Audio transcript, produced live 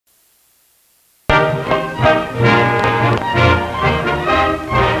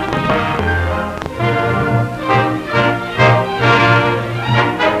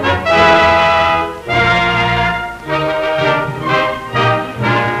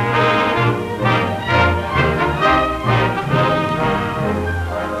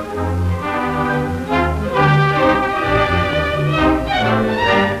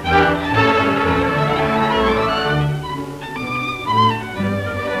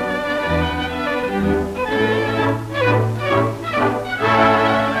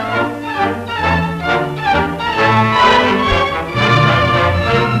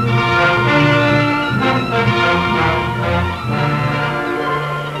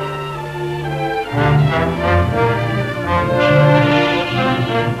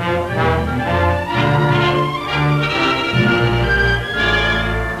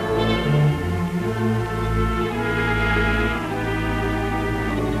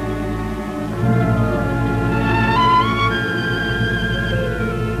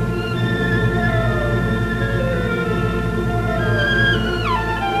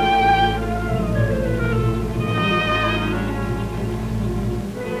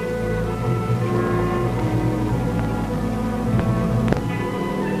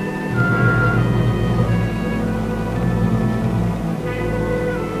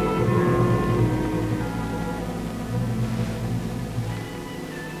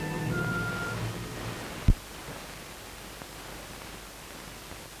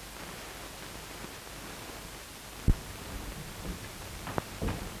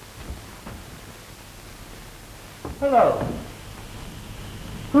Hello.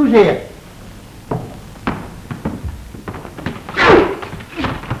 Who's here?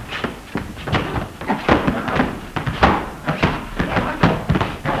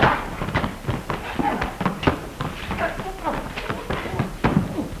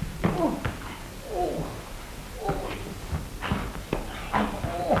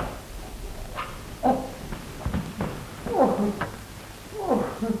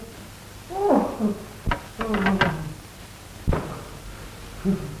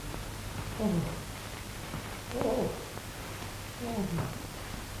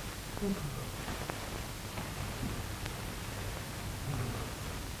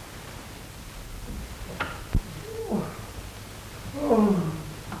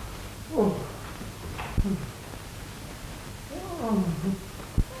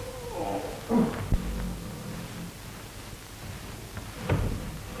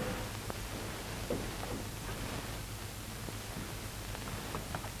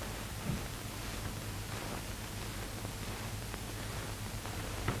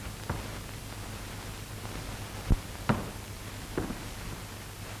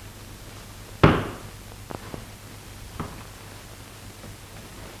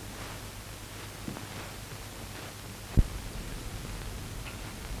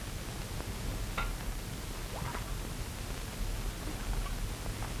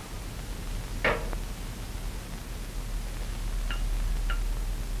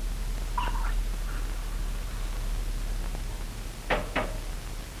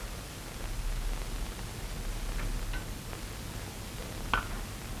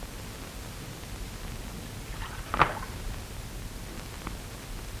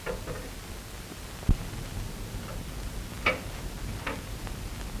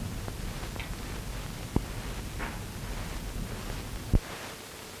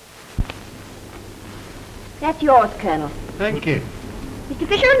 That's yours, Colonel. Thank you. Mr.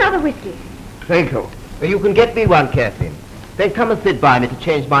 Fisher, another whiskey. Thank you. You can get me one, Kathleen. Then come and sit by me to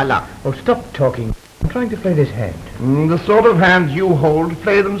change my luck. Oh, stop talking. I'm trying to play this hand. The sort of hands you hold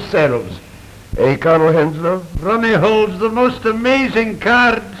play themselves. Eh, Colonel Henslow? Ronnie holds the most amazing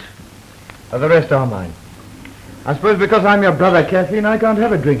cards. The rest are mine. I suppose because I'm your brother, Kathleen, I can't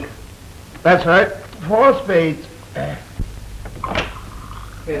have a drink. That's right. 4 spades.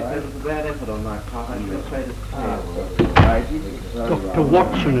 Yes, there was a bad effort on my part. I'm afraid Dr.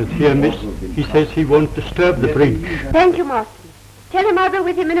 Watson is here, miss. He says he won't disturb the drink. Thank you, Marston. Tell him I'll be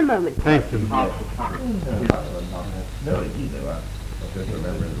with him in a moment. Thank you.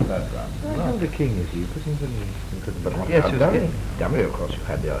 The king is here. But Yes, dummy, of course, you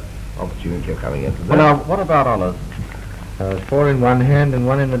had the opportunity of coming into Well, now, what about honours? 4 in one hand and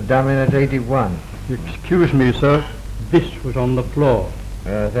 1 in the dummy, that's 81. Excuse me, sir. This was on the floor.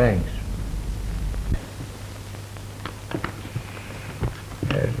 Thanks.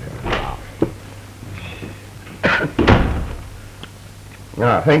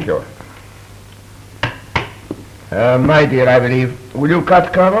 Thank you. My dear, I believe. Will you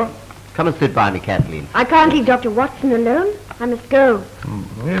cut, Colonel? Come and sit by me, Kathleen. I can't leave Dr. Watson alone. I must go.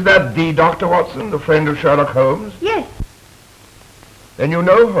 Is that the Dr. Watson, the friend of Sherlock Holmes? Yes. Then you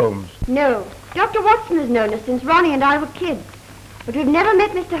know Holmes? No. Dr. Watson has known us since Ronnie and I were kids. But we've never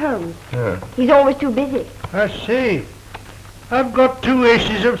met Mr. Holmes. Yeah. He's always too busy. I see. I've got 2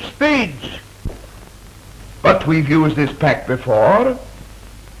 aces of spades. But we've used this pack before.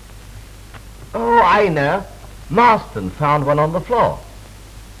 Oh, I know. Marston found one on the floor.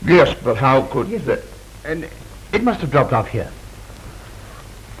 Yes, but how could that? And it must have dropped off here.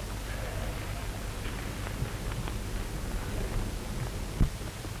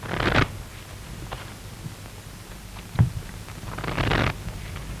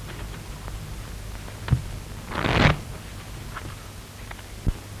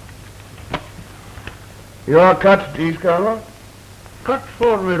 Your cut, please, Colonel. Cut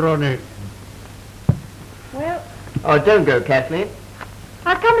for me, Ronnie. Well, Oh, don't go, Kathleen.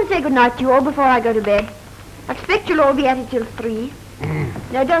 I'll come and say good night to you all before I go to bed. I expect you'll all be at it till 3.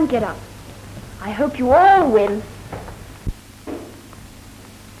 Now, don't get up. I hope you all win.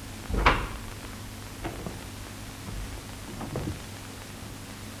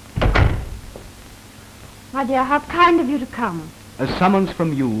 My dear, how kind of you to come. A summons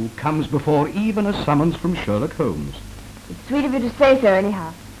from you comes before even a summons from Sherlock Holmes. It's sweet of you to say so,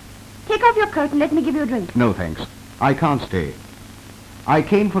 anyhow. Take off your coat and let me give you a drink. No, thanks. I can't stay. I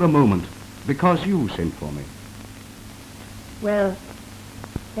came for a moment because you sent for me. Well,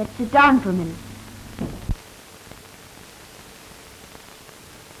 let's sit down for a minute.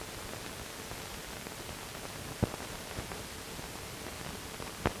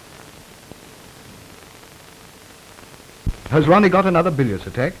 Has Ronnie got another bilious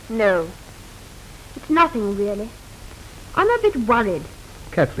attack? No. It's nothing, really. I'm a bit worried.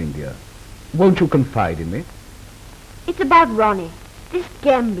 Kathleen, dear, won't you confide in me? It's about Ronnie. This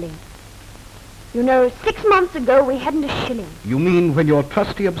gambling. You know, 6 months ago we hadn't a shilling. You mean when your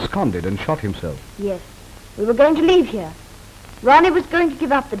trustee absconded and shot himself? Yes. We were going to leave here. Ronnie was going to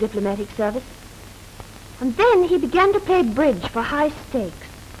give up the diplomatic service. And then he began to play bridge for high stakes.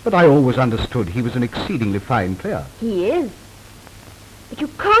 But I always understood he was an exceedingly fine player. He is. But you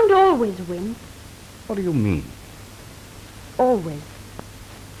can't always win. What do you mean? Always.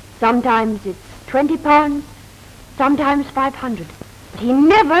 Sometimes it's £20, sometimes 500. But he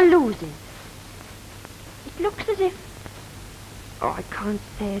never loses. It looks as if... Oh, I can't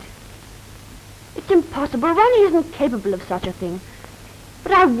say it. It's impossible. Ronnie isn't capable of such a thing.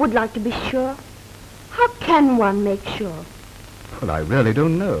 But I would like to be sure. How can one make sure? Well, I really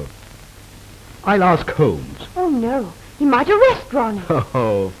don't know. I'll ask Holmes. Oh, no. He might arrest Ronnie.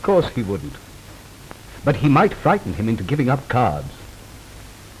 Oh, of course he wouldn't. But he might frighten him into giving up cards.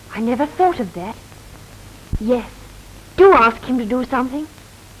 I never thought of that. Yes. Do ask him to do something.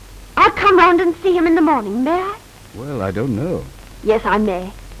 I'll come round and see him in the morning, may I? Well, I don't know. Yes, I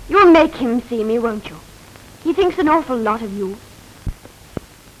may. You'll make him see me, won't you? He thinks an awful lot of you.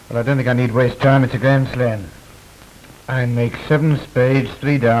 Well, I don't think I need waste time. It's a grand slam. I make 7 spades,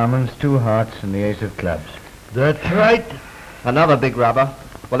 3 diamonds, 2 hearts, and the ace of clubs. That's right. Another big rubber.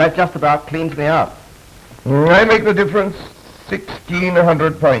 Well, that just about cleans me up. I make the difference.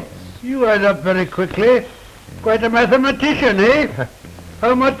 1,600 points. You add up very quickly. Quite a mathematician, eh?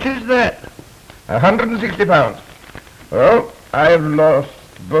 How much is that? 160 pounds. Well, I've lost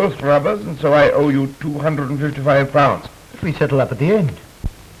both rubbers, and so I owe you 255 pounds. If we settle up at the end.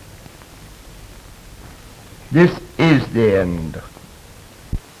 This is the end.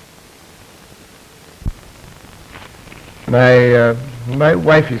 My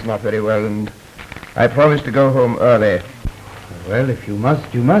wife is not very well, and I promised to go home early. Well, if you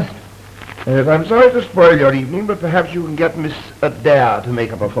must, you must. I'm sorry to spoil your evening, but perhaps you can get Miss Adair to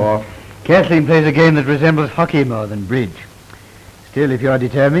make up a for. Kathleen plays a game that resembles hockey more than bridge. Still, if you are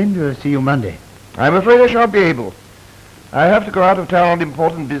determined, we'll see you Monday. I'm afraid I shan't be able. I have to go out of town on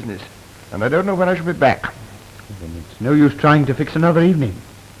important business, and I don't know when I shall be back. Then it's no use trying to fix another evening.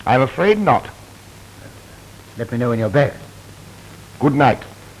 I'm afraid not. Let me know when you're back. Good night.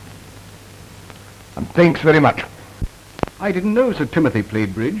 And thanks very much. I didn't know Sir Timothy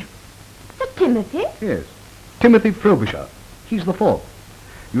played bridge. Sir Timothy? Yes. Timothy Frobisher. He's the 4th.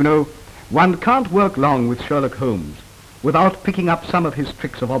 You know, one can't work long with Sherlock Holmes without picking up some of his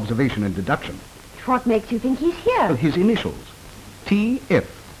tricks of observation and deduction. What makes you think he's Well, here? his initials. T.F.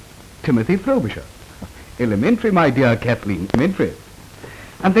 Timothy Frobisher. Elementary, my dear Kathleen, elementary.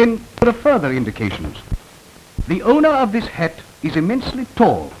 And then there are further indications. The owner of this hat is immensely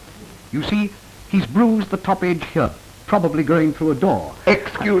tall. You see, he's bruised the top edge here, probably going through a door.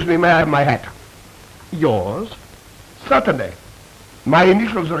 Excuse me, may I have my hat? Yours? Certainly. My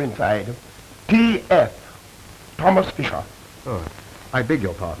initials are inside. T.F. Thomas Fisher. Oh, I beg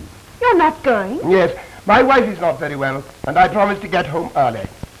your pardon. You're not going? Yes, my wife is not very well, and I promised to get home early.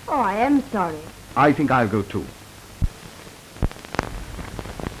 Oh, I am sorry. I think I'll go too.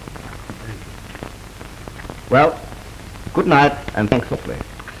 Well, good night, and thanks awfully.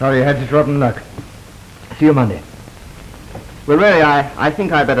 Sorry you had such rotten luck. See you Monday. Well, really, I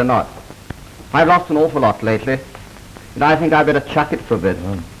think I better not. I've lost an awful lot lately, and I think I better chuck it for a bit.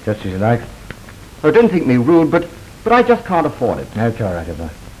 Oh, just as you like. Oh, don't think me rude, but I just can't afford it. That's all right, Abba.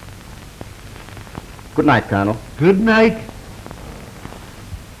 Good night, Colonel. Good night.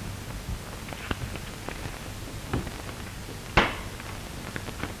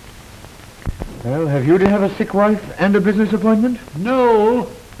 Well, have you to have a sick wife and a business appointment? No,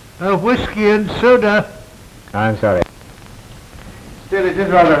 a whiskey and soda. I'm sorry. Still, it is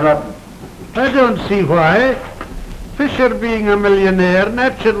rather rotten. I don't see why. Fisher, being a millionaire,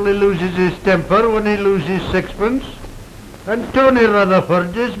 naturally loses his temper when he loses sixpence. And Tony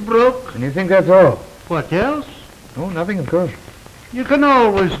Rutherford is broke. And you think that's all? What else? Oh, nothing, of course. You can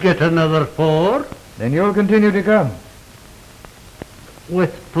always get another 4. Then you'll continue to come.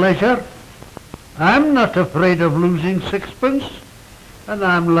 With pleasure. I'm not afraid of losing sixpence. And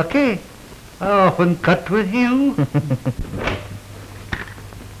I'm lucky. I often cut with you.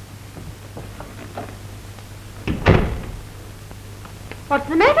 What's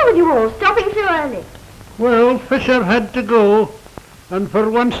the matter with you all, stopping so early? Well, Fisher had to go. And for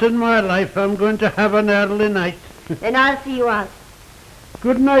once in my life, I'm going to have an early night. Then I'll see you out.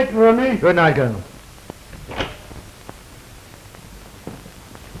 Good night, Ronnie. Good night, Colonel.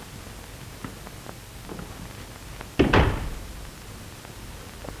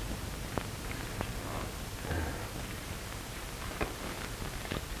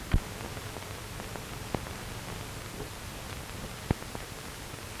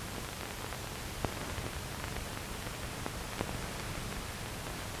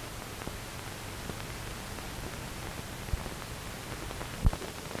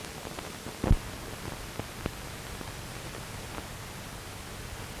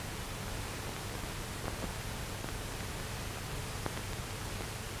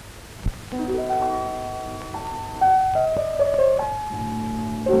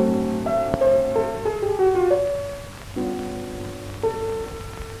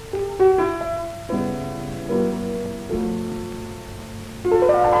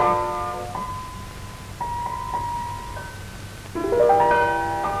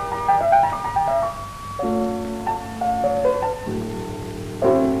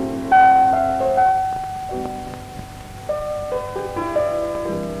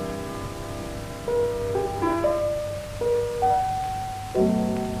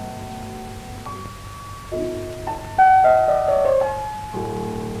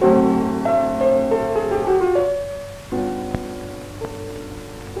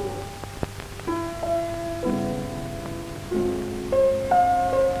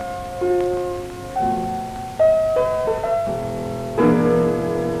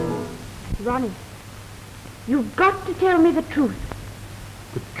 me the truth.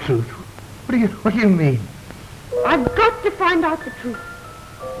 The truth? What do you mean? I've got to find out the truth.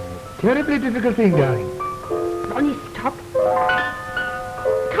 Terribly difficult thing, darling. Ronnie, stop.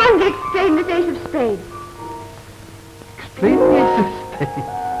 Can't explain this ace of spades. Explain the ace of spades.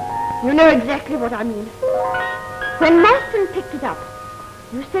 You know exactly what I mean. When Marston picked it up,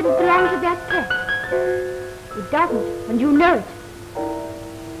 you said it belonged to that pack. It doesn't, and you know it.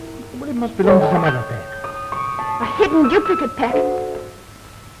 Well, it must belong to some other pack. A hidden duplicate pack. What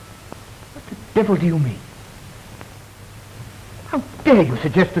the devil do you mean? How dare you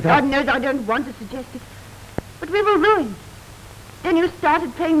suggest that God knows I don't want to suggest it. But we were ruined. Then you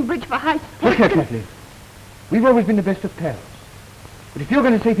started playing bridge for high stakes. Look here, Kathleen. We've always been the best of pals. But if you're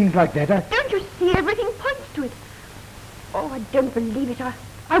going to say things like that, Don't you see? Everything points to it. Oh, I don't believe it.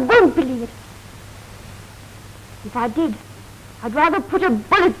 I won't believe it. If I did, I'd rather put a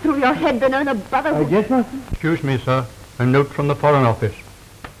bullet through your head than own a brotherhood. yes, Master? Excuse me, sir. A note from the Foreign Office.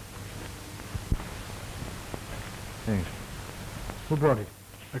 Thanks. Who brought it?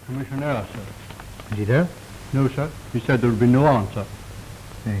 The Commissioner, sir. Is he there? No, sir. He said there would be no answer.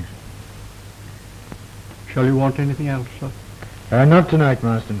 Thanks. Shall you want anything else, sir? Not tonight,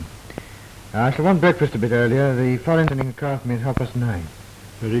 Marston. I shall want breakfast a bit earlier. The foreign sending craft me at 9:30.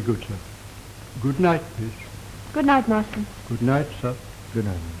 Very good, sir. Good night, please. Good night, Marston. Good night, sir. Good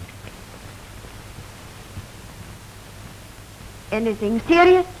night. Anything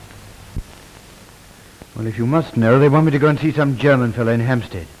serious? Well, if you must know, they want me to go and see some German fellow in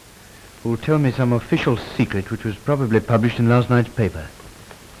Hampstead, who'll tell me some official secret which was probably published in last night's paper.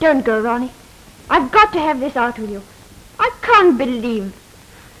 Don't go, Ronnie. I've got to have this out with you. I can't believe...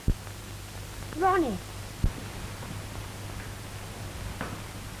 Ronnie.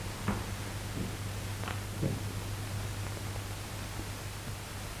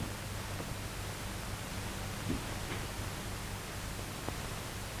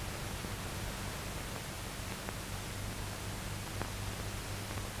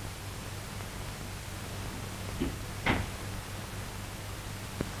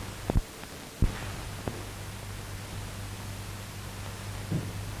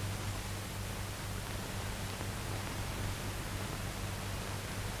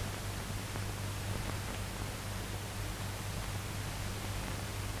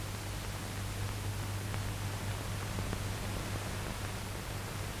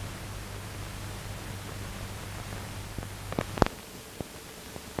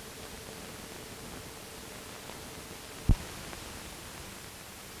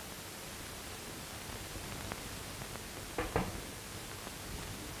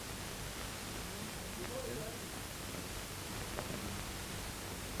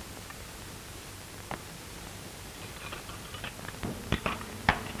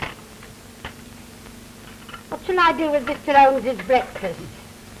 What shall I do with Mr. Holmes's breakfast?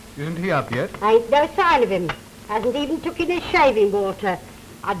 Isn't he up yet? I ain't no sign of him. Hasn't even took in his shaving water.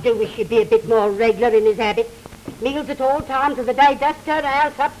 I do wish he'd be a bit more regular in his habits. Meals at all times of the day, just turn a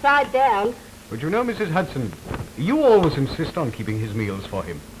house upside down. But you know, Mrs. Hudson, you always insist on keeping his meals for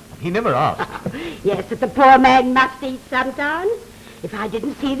him. He never asked. Yes, but the poor man must eat sometimes. If I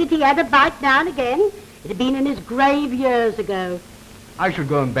didn't see that he had a bite now and again, it'd have been in his grave years ago. I should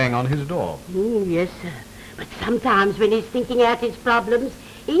go and bang on his door. Yes, sir. But sometimes when he's thinking out his problems,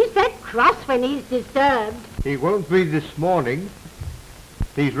 he's that cross when he's disturbed. He won't be this morning.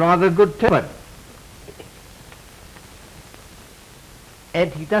 He's rather good-tempered.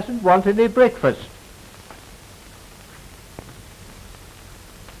 And he doesn't want any breakfast.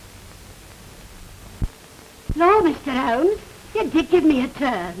 No, Mr. Holmes, you did give me a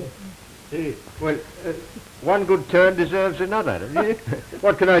turn. Well, one good turn deserves another.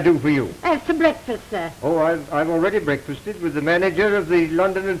 What can I do for you? Have some breakfast, sir. Oh, I've already breakfasted with the manager of the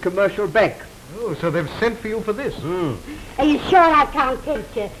London and Commercial Bank. Oh, so they've sent for you for this? Are you sure I can't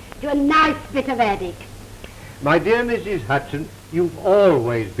tempt you to a nice bit of attic? My dear Mrs. Hudson, you've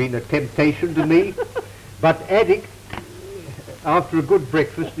always been a temptation to me, but attic, after a good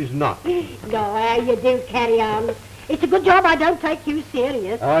breakfast, is not. No, you do carry on. It's a good job I don't take you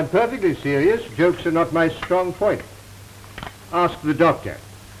serious. I'm perfectly serious. Jokes are not my strong point. Ask the doctor.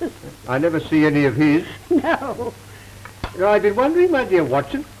 I never see any of his. No. I've been wondering, my dear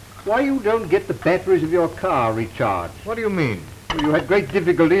Watson, why you don't get the batteries of your car recharged. What do you mean? Well, you had great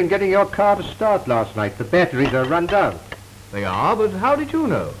difficulty in getting your car to start last night. The batteries are run down. They are, but how did you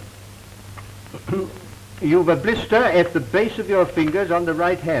know? You've a blister at the base of your fingers on the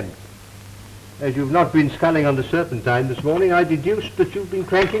right hand. As you've not been sculling on the Serpentine this morning, I deduced that you've been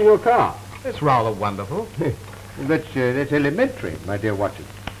cranking your car. That's rather wonderful. That's elementary, my dear Watson.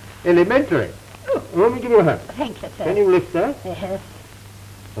 Elementary. Let me give you a hand. Thank you, sir. Can you lift that? Yes.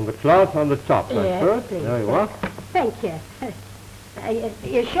 And the cloth on the top, that's Yes, good. please. There you are. Thank you.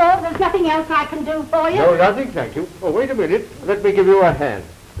 You sure there's nothing else I can do for you? No, nothing, thank you. Oh, wait a minute. Let me give you a hand.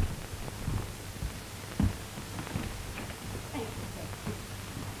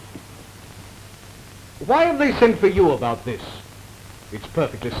 Why have they sent for you about this? It's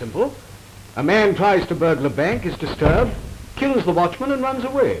perfectly simple. A man tries to burgle a bank, is disturbed, kills the watchman and runs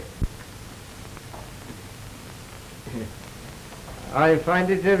away. I find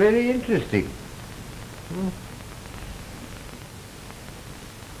it very interesting.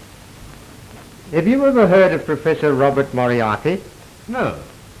 Have you ever heard of Professor Robert Moriarty? No.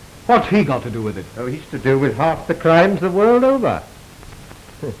 What's he got to do with it? Oh, he's to do with half the crimes the world over.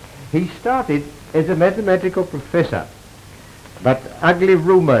 He started as a mathematical professor, but ugly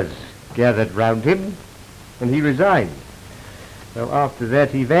rumors gathered round him, and he resigned. So after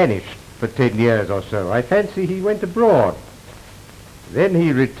that he vanished for 10 years or so. I fancy he went abroad. Then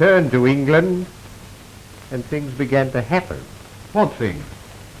he returned to England, and things began to happen. What thing?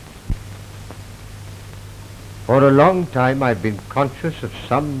 For a long time I've been conscious of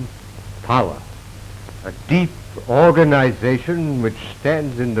some power, a deep organization which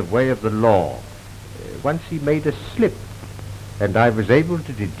stands in the way of the law. Once he made a slip, and I was able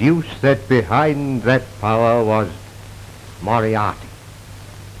to deduce that behind that power was Moriarty.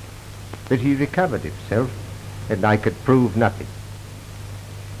 But he recovered himself, and I could prove nothing.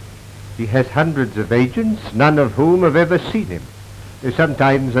 He has hundreds of agents, none of whom have ever seen him.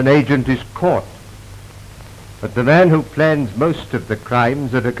 Sometimes an agent is caught, but the man who plans most of the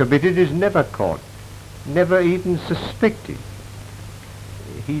crimes that are committed is never caught, never even suspected.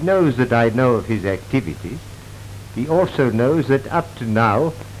 He knows that I know of his activities. He also knows that up to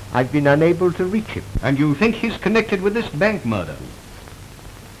now I've been unable to reach him. And you think he's connected with this bank murder?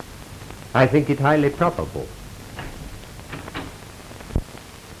 I think it highly probable.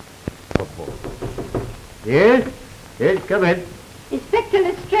 Yes? Yes, come in. Inspector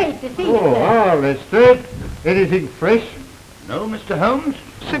Lestrade to see you, Oh, sir. Lestrade. Anything fresh? No, Mr. Holmes?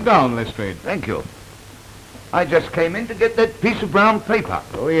 Sit down, Lestrade. Thank you. I just came in to get that piece of brown paper.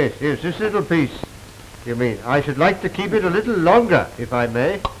 Oh, yes, this little piece. You mean, I should like to keep it a little longer, if I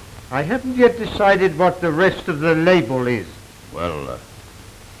may. I haven't yet decided what the rest of the label is. Well,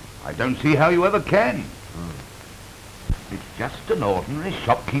 I don't see how you ever can. It's just an ordinary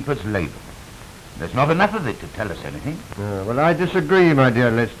shopkeeper's label. There's not enough of it to tell us anything. Well, I disagree, my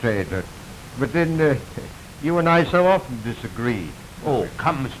dear Lestrade. But then, you and I so often disagree. Oh,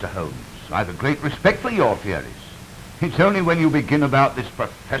 come, Mr. Holmes. I've a great respect for your theories. It's only when you begin about this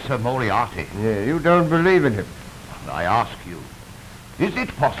Professor Moriarty. Yeah, you don't believe in him. I ask you, is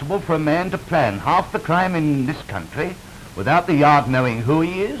it possible for a man to plan half the crime in this country without the Yard knowing who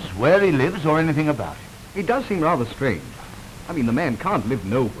he is, where he lives, or anything about him? It does seem rather strange. I mean, the man can't live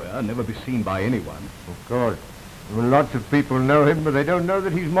nowhere, never be seen by anyone. Of course. Well, lots of people know him, but they don't know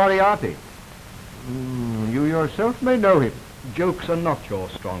that he's Moriarty. You yourself may know him. Jokes are not your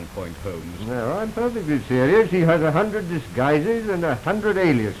strong point, Holmes. No, I'm perfectly serious. He has 100 disguises and 100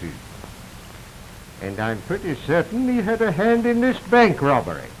 aliases. And I'm pretty certain he had a hand in this bank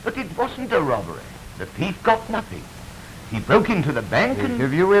robbery. But it wasn't a robbery. The thief got nothing. He broke into the bank and...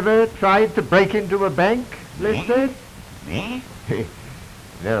 Have you ever tried to break into a bank, Lestrade? Me?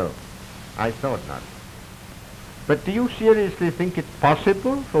 No, I thought not. But do you seriously think it's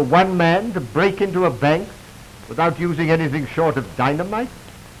possible for one man to break into a bank without using anything short of dynamite?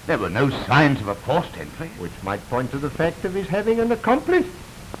 There were no signs of a forced entry. Which might point to the fact of his having an accomplice.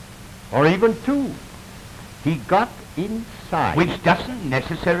 Or even two. He got inside. Which doesn't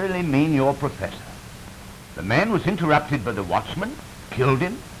necessarily mean you're Professor. The man was interrupted by the watchman, killed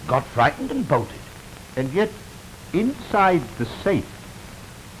him, got frightened and bolted. And yet, inside the safe,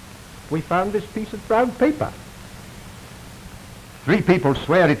 we found this piece of brown paper. 3 people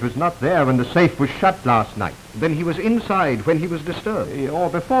swear it was not there when the safe was shut last night. Then he was inside when he was disturbed. Or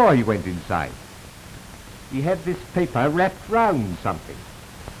before he went inside. He had this paper wrapped round something.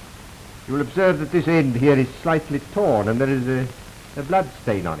 You'll observe that this end here is slightly torn and there is a blood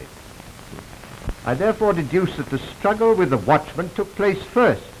stain on it. I therefore deduce that the struggle with the watchman took place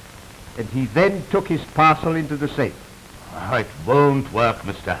first, and he then took his parcel into the safe. Oh, it won't work,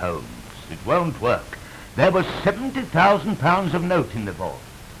 Mr. Holmes. It won't work. There was £70,000 of note in the vault.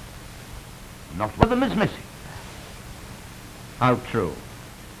 Not one of them is missing. How true.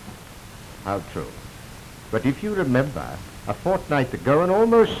 How true. But if you remember, a fortnight ago, an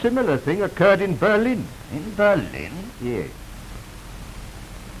almost similar thing occurred in Berlin. In Berlin? Yes.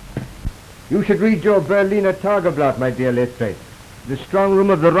 You should read your Berliner Tageblatt, my dear Lestrade. The strong room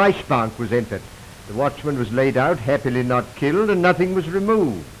of the Reichsbank was entered. The watchman was laid out, happily not killed, and nothing was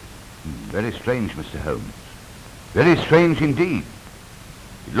removed. Very strange, Mr. Holmes. Very strange indeed.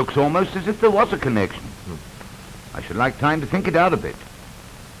 It looks almost as if there was a connection. I should like time to think it out a bit.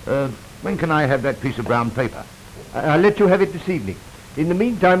 When can I have that piece of brown paper? I'll let you have it this evening. In the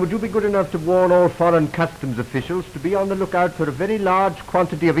meantime, would you be good enough to warn all foreign customs officials to be on the lookout for a very large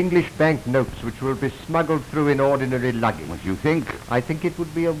quantity of English banknotes which will be smuggled through in ordinary luggage? What do you think? I think it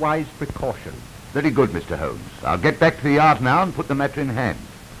would be a wise precaution. Very good, Mr. Holmes. I'll get back to the art now and put the matter in hand.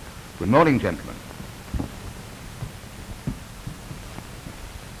 Good morning, gentlemen.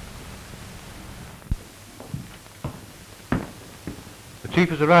 The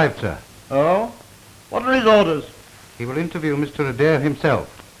chief has arrived, sir. Oh? What are his orders? He will interview Mr. Adair himself.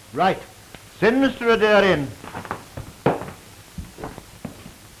 Right. Send Mr. Adair in.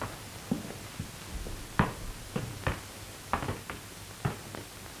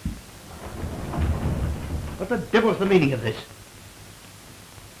 What the devil's the meaning of this?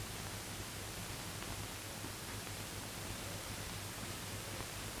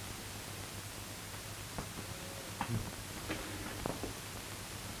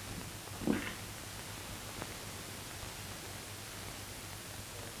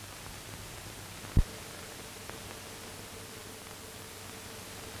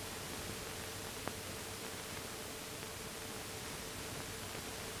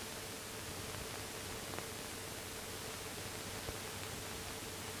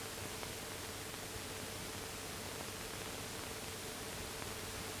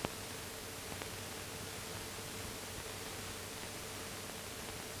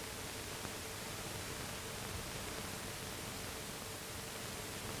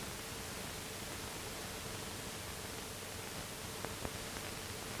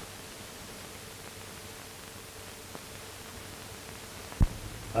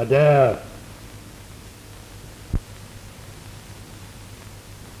 Adair.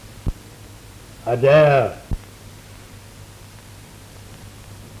 Adair.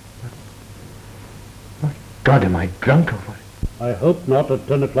 My God, am I drunk or what? I hope not at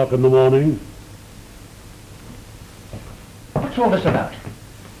 10 o'clock in the morning. What's all this about?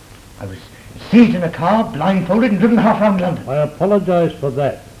 I was seized in a car, blindfolded, and driven half round London. I apologize for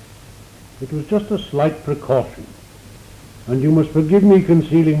that. It was just a slight precaution. And you must forgive me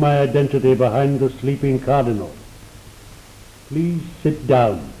concealing my identity behind the sleeping Cardinal. Please sit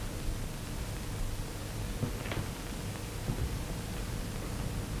down.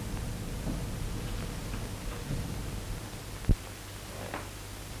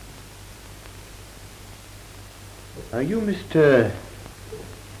 Are you Mr.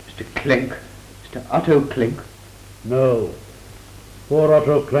 Clink? Mr. Otto Clink? No. Poor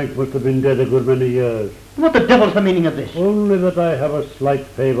Otto Clink must have been dead a good many years. What the devil's the meaning of this? Only that I have a slight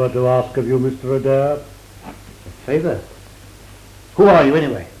favour to ask of you, Mr. Adair. A favour? Who are you,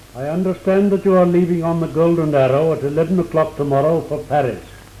 anyway? I understand that you are leaving on the Golden Arrow at 11 o'clock tomorrow for Paris.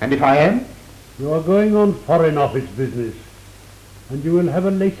 And if I am? You are going on Foreign Office business, and you will have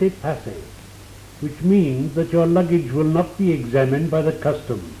a laissez-passer, which means that your luggage will not be examined by the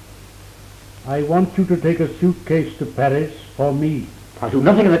customs. I want you to take a suitcase to Paris for me. I'll do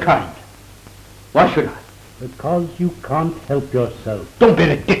nothing of the kind. Why should I? Because you can't help yourself. Don't be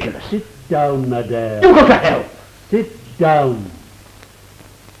ridiculous. Sit down, Adair. You go to hell. Sit down.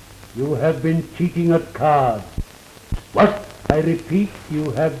 You have been cheating at cards. What? I repeat, you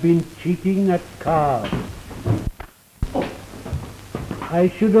have been cheating at cards. Oh. I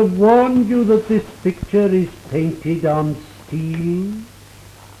should have warned you that this picture is painted on steel.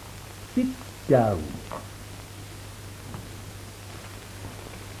 Sit down.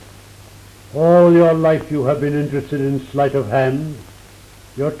 All your life you have been interested in sleight of hand.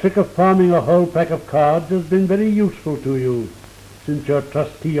 Your trick of palming a whole pack of cards has been very useful to you since your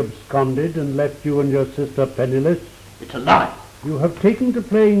trustee absconded and left you and your sister penniless. It's a lie. You have taken to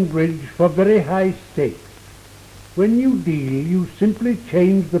playing bridge for very high stakes. When you deal, you simply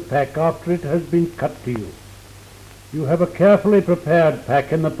change the pack after it has been cut to you. You have a carefully prepared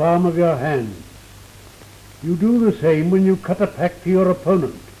pack in the palm of your hand. You do the same when you cut a pack to your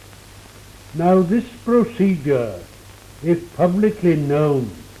opponent. Now this procedure, if publicly known,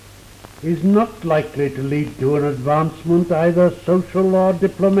 is not likely to lead to an advancement either social or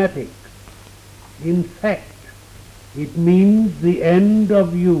diplomatic. In fact, it means the end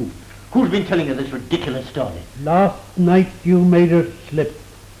of you. Who's been telling you this ridiculous story? Last night you made a slip.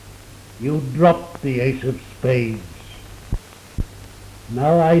 You dropped the ace of spades.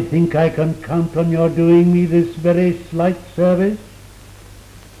 Now I think I can count on your doing me this very slight service.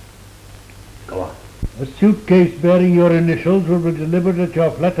 Go on. A suitcase bearing your initials will be delivered at your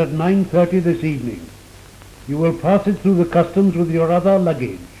flat at 9:30 this evening. You will pass it through the customs with your other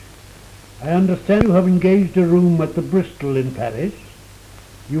luggage. I understand you have engaged a room at the Bristol in Paris.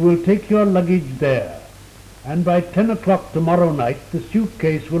 You will take your luggage there, and by 10 o'clock tomorrow night the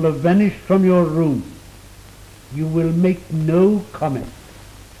suitcase will have vanished from your room. You will make no comment.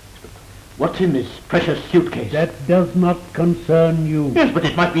 What's in this precious suitcase? That does not concern you. Yes, but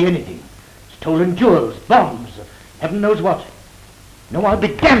it might be anything. Stolen jewels, bombs, heaven knows what. No, I'll be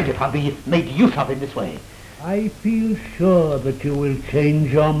damned if I'll be made use of in this way. I feel sure that you will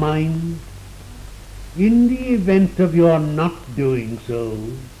change your mind. In the event of your not doing so,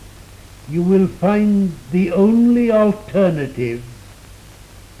 you will find the only alternative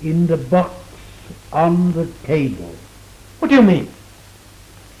in the box on the table. What do you mean?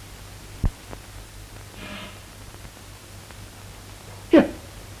 Here,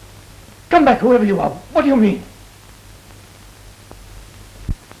 come back, whoever you are. What do you mean?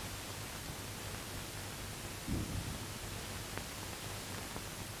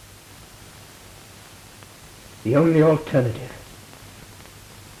 The only alternative.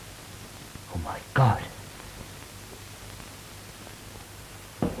 Oh, my God.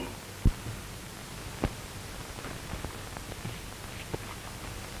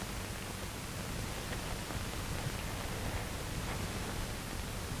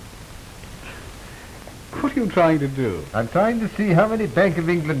 What are you trying to do? I'm trying to see how many Bank of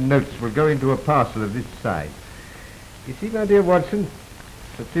England notes will go into a parcel of this size. You see, my dear Watson,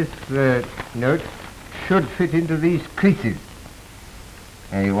 that this note should fit into these creases.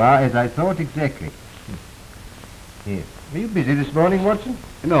 There you are, as I thought exactly. Here. Were you busy this morning, Watson?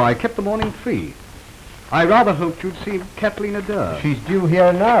 No, I kept the morning free. I rather hoped you'd see Kathleen Adair. She's due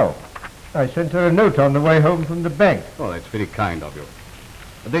here now. I sent her a note on the way home from the bank. Oh, that's very kind of you.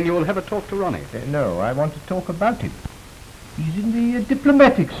 Then you will have a talk to Ronnie. No, I want to talk about him. He's in the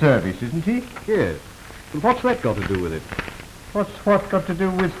diplomatic service, isn't he? Yes. And what's that got to do with it? What's what got to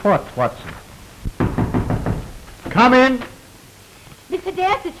do with what, Watson? Come in. Mr.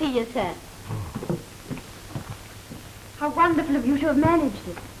 Dare to see you, sir. How wonderful of you to have managed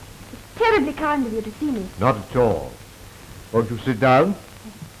it. It's terribly kind of you to see me. Not at all. Won't you sit down?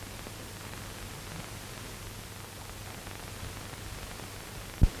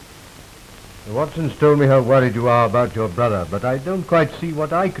 Watson's told me how worried you are about your brother, but I don't quite see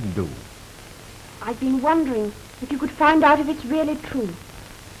what I can do. I've been wondering if you could find out if it's really true.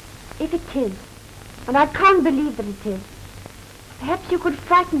 If it is, and I can't believe that it is, perhaps you could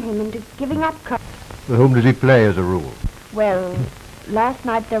frighten him into giving up Cardinal. With whom does he play as a rule? Well, last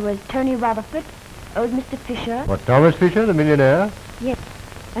night there was Tony Rutherford, old Mr. Fisher. What, Thomas Fisher, the millionaire? Yes,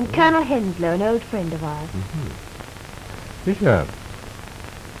 and Colonel Henslow, an old friend of ours. Fisher.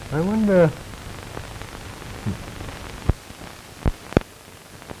 I wonder...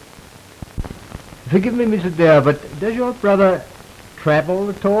 Forgive me, Mrs. Dare, but does your brother travel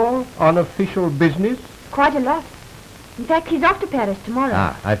at all on official business? Quite a lot. In fact, he's off to Paris tomorrow.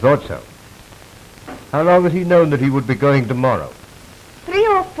 Ah, I thought so. How long has he known that he would be going tomorrow? 3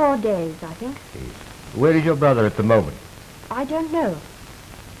 or 4 days, I think. Where is your brother at the moment? I don't know.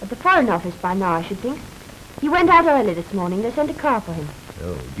 At the Foreign Office by now, I should think. He went out early this morning. They sent a car for him.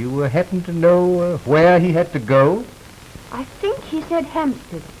 Oh, do you happen to know where he had to go? I think he said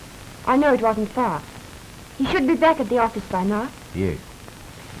Hampstead. I know it wasn't far. He should be back at the office by now. Yes.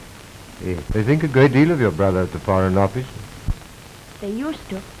 Yes. They think a great deal of your brother at the Foreign Office. They used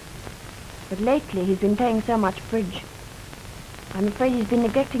to. But lately he's been playing so much bridge. I'm afraid he's been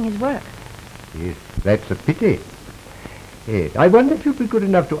neglecting his work. Yes, that's a pity. Yes. I wonder if you'd be good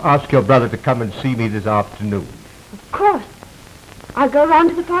enough to ask your brother to come and see me this afternoon. Of course. I'll go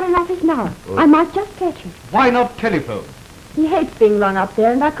round to the Foreign Office now. I might just catch him. Why not telephone? He hates being long up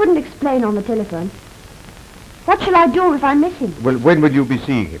there, and I couldn't explain on the telephone. What shall I do if I miss him? Well, when will you be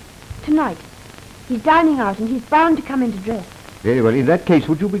seeing him? Tonight. He's dining out, and he's bound to come in to dress. Very well. In that case,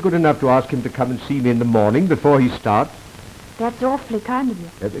 would you be good enough to ask him to come and see me in the morning before he starts? That's awfully kind of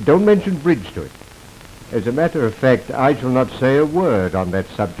you. Don't mention bridge to it. As a matter of fact, I shall not say a word on that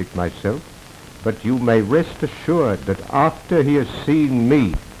subject myself, but you may rest assured that after he has seen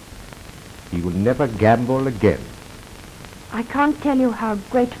me, he will never gamble again. I can't tell you how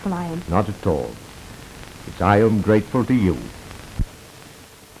grateful I am. Not at all. It's I am grateful to you.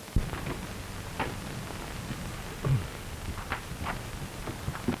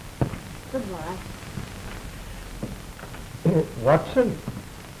 Goodbye. Watson?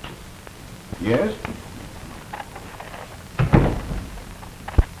 Yes?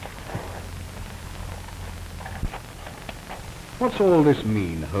 What's all this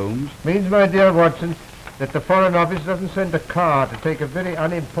mean, Holmes? Means, my dear Watson, that the Foreign Office doesn't send a car to take a very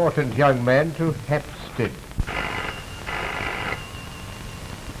unimportant young man to Hampstead.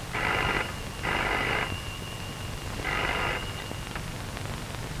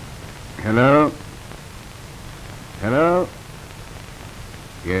 Hello? Hello?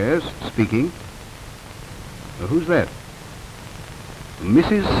 Yes, speaking. Who's that?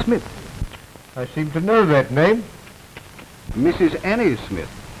 Mrs. Smith. I seem to know that name. Mrs. Annie Smith.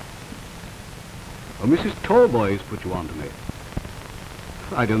 Oh, Mrs. Talboys put you on to me.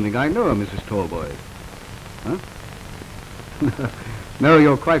 I don't think I know a Mrs. Talboys. Huh? No,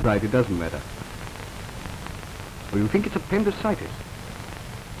 you're quite right. It doesn't matter. Well, you think it's appendicitis?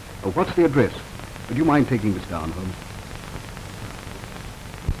 Oh, what's the address? Would you mind taking this down, Holmes?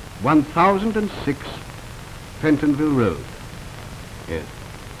 1006 Pentonville Road. Yes.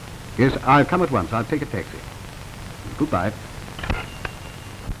 Yes, I'll come at once. I'll take a taxi. Goodbye.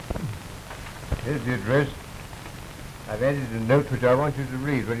 Here's the address. I've added a note which I want you to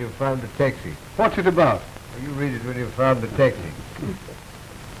read when you've found the taxi. What's it about? You read it when you've found the taxi.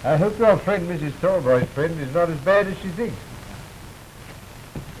 I hope your friend, Mrs. Talboys' friend, is not as bad as she thinks.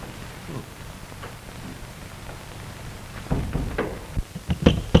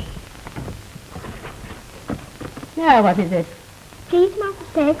 Now, what is it? Please, Mother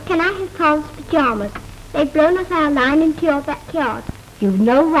says, can I have Carl's pyjamas? They've blown us our line into your backyard. You've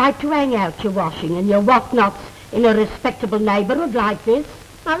no right to hang out your washing and your whatnots in a respectable neighbourhood like this.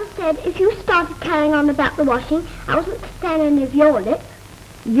 Mother said if you started carrying on about the washing, I wasn't to stand any of your lip.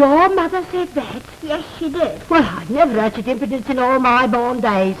 Your mother said that? Yes, she did. Well, I've never had such impudence in all my born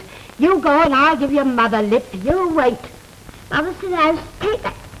days. You go and I'll give your mother lip. You wait. Mother said I was to take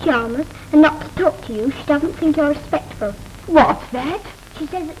back the pyjamas and not to talk to you. She doesn't think you're respectable. What's that? She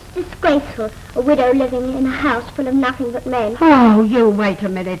says it's disgraceful, a widow living in a house full of nothing but men. Oh, you wait a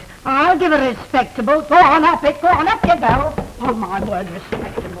minute. I'll give her respectable. Go on up it. Go on up you go. Oh, my word,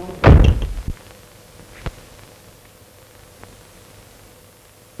 respectable.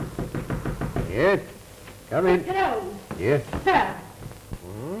 Yes? Come in. Hello. Yes? Sir.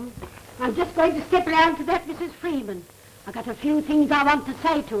 I'm just going to step round to that Mrs. Freeman. I've got a few things I want to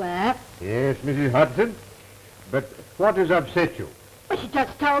say to her. Yes, Mrs. Hudson. But what has upset you? Well, she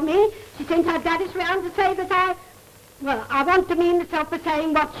just told me. She sent her daddies round to say that I want to mean myself for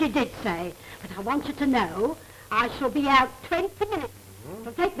saying what she did say. But I want you to know I shall be out 20 minutes.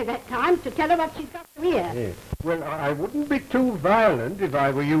 It'll take me that time to tell her what she's got to hear. Yes. Well, I wouldn't be too violent if I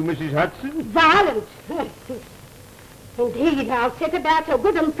were you, Mrs. Hudson. Violent? Indeed, I'll set about her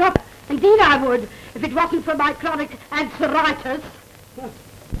good and proper. Indeed I would, if it wasn't for my chronic ulceritis.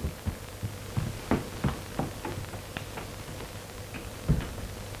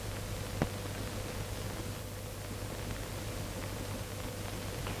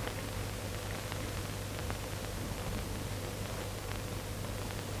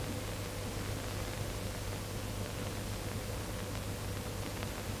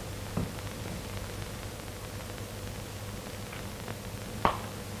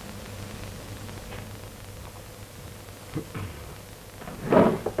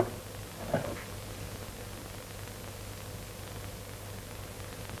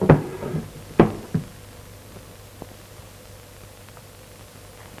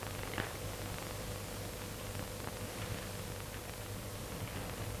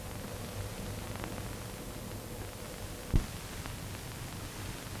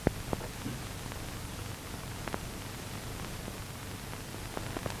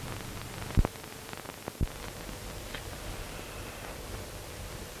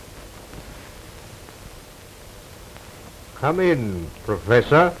 Come in,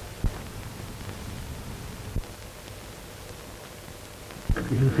 Professor.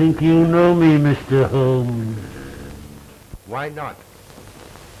 You think you know me, Mr. Holmes? Why not?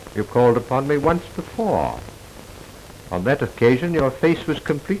 You called upon me once before. On that occasion, your face was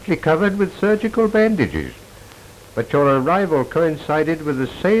completely covered with surgical bandages. But your arrival coincided with the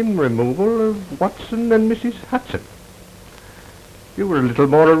same removal of Watson and Mrs. Hudson. You were a little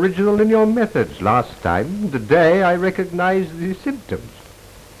more original in your methods last time. Today, I recognized the symptoms.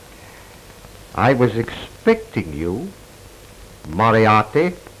 I was expecting you,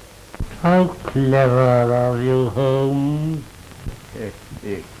 Moriarty. How clever of you, Holmes.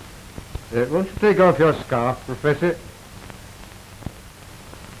 Won't you take off your scarf, Professor?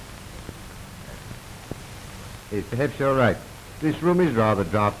 Perhaps you're right. This room is rather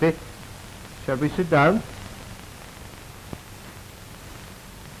draughty. Shall we sit down?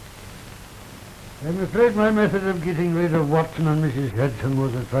 I'm afraid my method of getting rid of Watson and Mrs. Hudson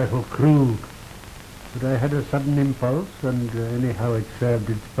was a trifle crude. But I had a sudden impulse, and anyhow it served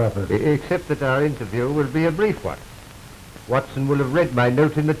its purpose. Except that our interview will be a brief one. Watson will have read my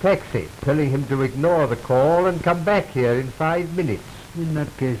note in the taxi, telling him to ignore the call and come back here in 5 minutes. In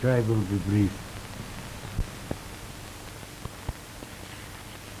that case, I will be brief.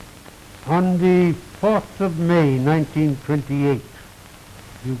 On the 4th of May, 1928,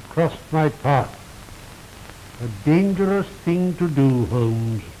 you crossed my path. A dangerous thing to do,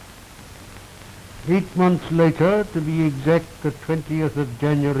 Holmes. 8 months later, to be exact, the 20th of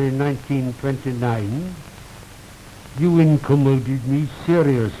January, 1929, you incommoded me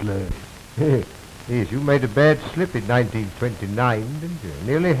seriously. Yes, you made a bad slip in 1929, didn't you?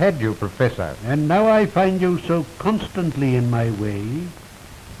 Nearly had you, Professor. And now I find you so constantly in my way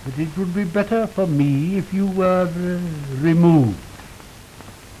that it would be better for me if you were removed.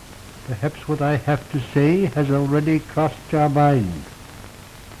 Perhaps what I have to say has already crossed your mind.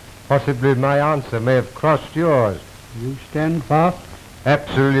 Possibly my answer may have crossed yours. You stand fast?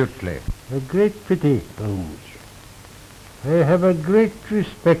 Absolutely. A great pity, Holmes. I have a great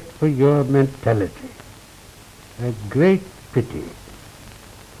respect for your mentality. A great pity.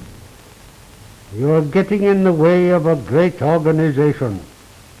 You are getting in the way of a great organization,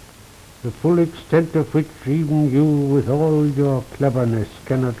 the full extent of which even you, with all your cleverness,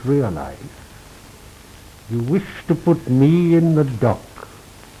 cannot realize. You wish to put me in the dock.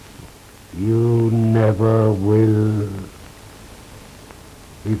 You never will.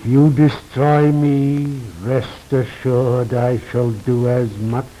 If you destroy me, rest assured I shall do as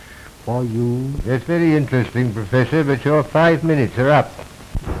much for you. That's very interesting, Professor, but your 5 minutes are up.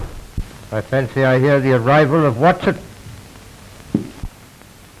 I fancy I hear the arrival of Watson.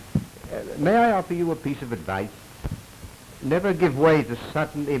 May I offer you a piece of advice? Never give way to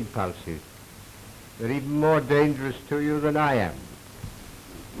sudden impulses. They're even more dangerous to you than I am.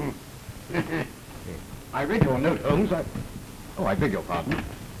 I read your note, Holmes. I beg your pardon.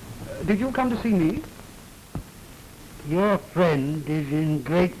 Did you come to see me? Your friend is in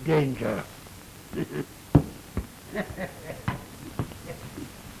great danger.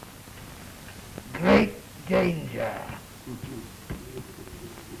 Great danger.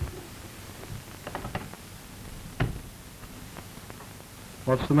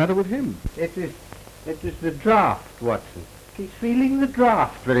 What's the matter with him? It is the draft, Watson. He's feeling the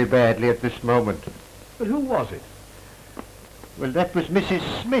draft very badly at this moment. But who was it? Well, that was Mrs.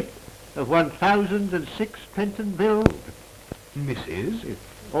 Smith of 1006 Pentonville. Mrs.?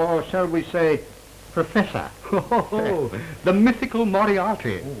 Or shall we say, Professor. Oh, the mythical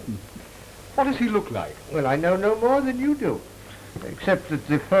Moriarty. What does he look like? Well, I know no more than you do. Except that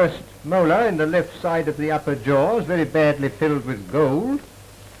the first molar in the left side of the upper jaw is very badly filled with gold.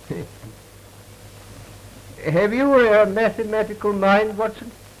 Have you a mathematical mind,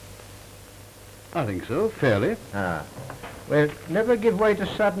 Watson? I think so, fairly. Ah. Well, never give way to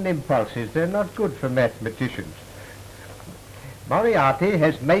sudden impulses. They're not good for mathematicians. Moriarty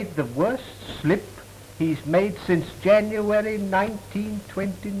has made the worst slip he's made since January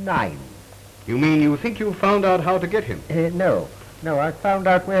 1929. You mean you think you found out how to get him? No. No, I found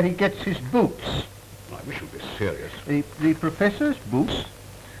out where he gets his boots. I wish you'd be serious. The professor's boots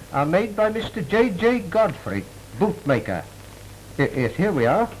are made by Mr. J.J. Godfrey, bootmaker. Yes, here we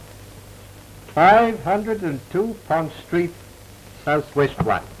are. 502 Pont Street, Southwest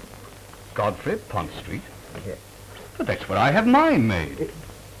 1. Godfrey, Pont Street? Yes. But that's where I have mine made.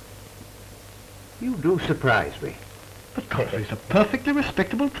 You do surprise me. But Godfrey's a perfectly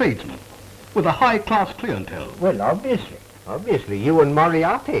respectable tradesman, with a high-class clientele. Well, obviously. Obviously, you and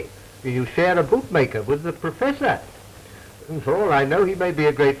Moriarty. You share a bootmaker with the professor. And for all I know, he may be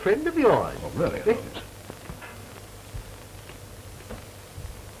a great friend of yours. Oh, really, Holmes?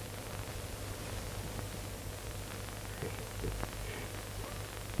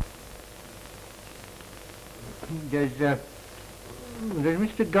 Does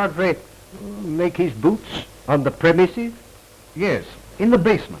Mr. Godfrey make his boots on the premises? Yes, in the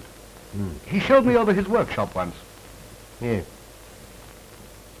basement. He showed me over his workshop once. Yes.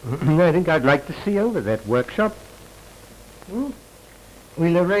 I think I'd like to see over that workshop.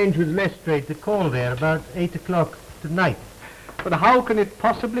 We'll arrange with Lestrade to call there about 8 o'clock tonight. But how can it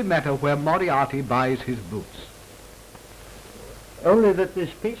possibly matter where Moriarty buys his boots? Only that this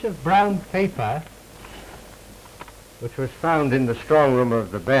piece of brown paper, which was found in the strong room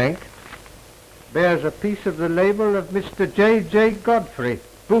of the bank, bears a piece of the label of Mr. J.J. Godfrey,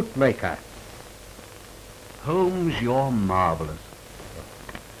 bootmaker. Holmes, you're marvelous.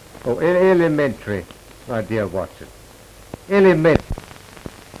 Oh, elementary, my dear Watson. Elementary.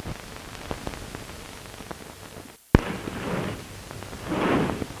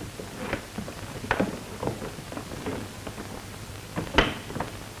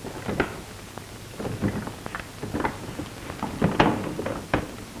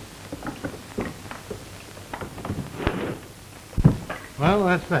 Well,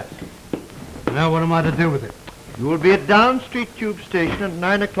 that's that. Now what am I to do with it? You will be at Down Street Tube Station at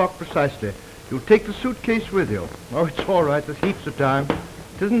 9 o'clock precisely. You'll take the suitcase with you. Oh, it's all right. There's heaps of time.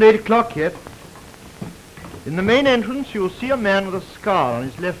 It isn't 8 o'clock yet. In the main entrance, you will see a man with a scar on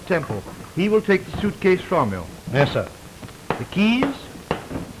his left temple. He will take the suitcase from you. Yes, sir. The keys?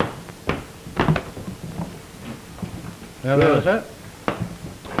 Hello, sir.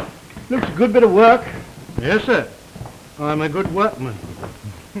 Looks a good bit of work. Yes, sir. I'm a good workman.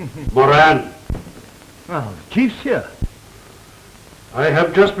 Moran, Well, the chief's here. I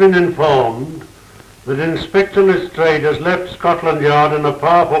have just been informed that Inspector Lestrade has left Scotland Yard in a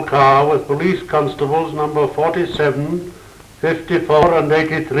powerful car with police constables number 47, 54 and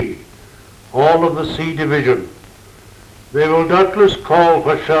 83, all of the C Division. They will doubtless call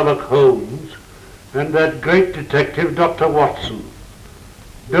for Sherlock Holmes and that great detective, Dr. Watson.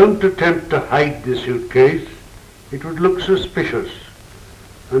 Don't attempt to hide the suitcase. It would look suspicious.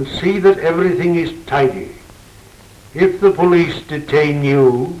 And see that everything is tidy. If the police detain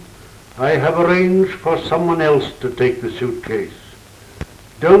you, I have arranged for someone else to take the suitcase.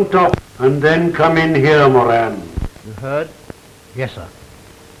 Don't talk and then come in here, Moran. You heard? Yes, sir.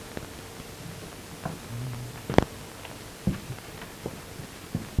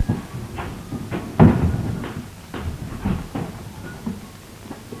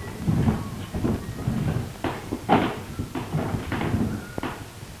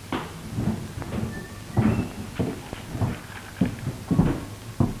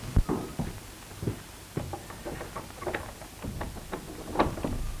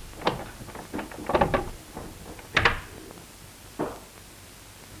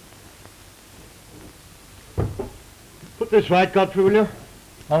 Put this right, Godfrey, will you?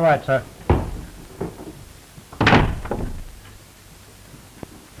 All right, sir.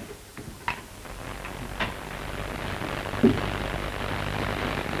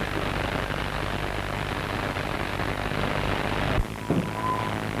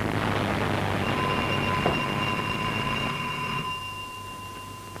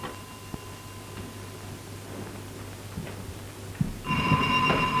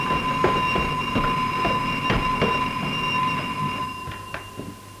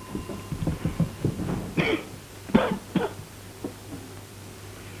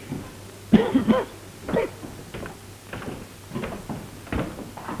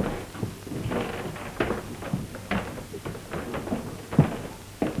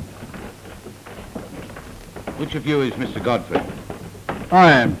 Which of you is Mr. Godfrey?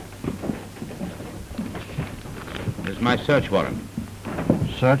 I am. There's my search warrant.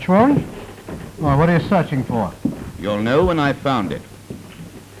 Search warrant? Well, what are you searching for? You'll know when I've found it.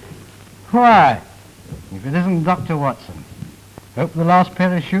 Why? If it isn't Dr. Watson. Hope the last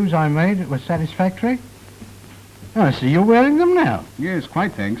pair of shoes I made was satisfactory. Oh, I see you're wearing them now. Yes,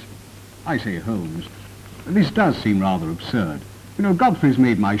 quite, thanks. I say, Holmes, this does seem rather absurd. You know, Godfrey's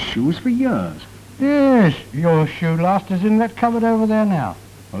made my shoes for years. Yes, your shoe last is in that cupboard over there now.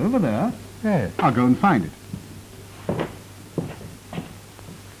 Over there? Yes. I'll go and find it.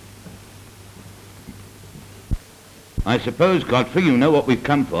 I suppose, Godfrey, you know what we've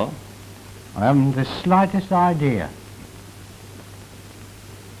come for. I haven't the slightest idea.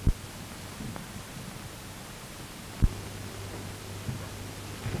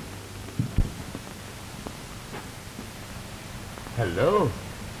 Hello.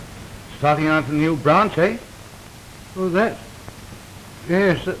 Starting out a new branch, eh? Oh, that?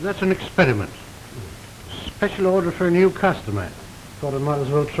 Yes, that's an experiment. Special order for a new customer. Thought I might as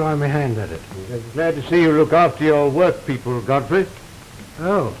well try my hand at it. I'm glad to see you look after your work people, Godfrey.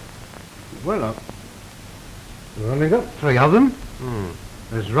 Oh. Well, we've only got 3 of them.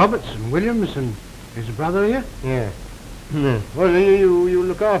 There's Roberts and Williams and his brother here. Yeah. Well, you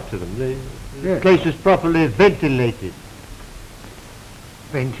look after them. The place is properly ventilated.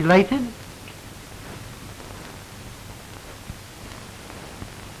 Ventilated?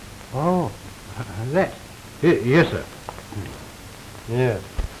 Oh, that. Yes, sir. Yeah.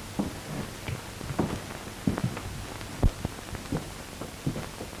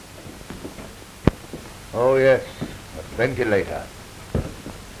 Oh, yes. A ventilator.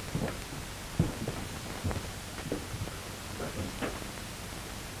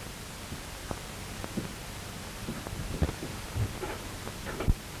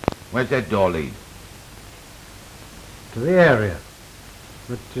 Where's that door lead? To the area.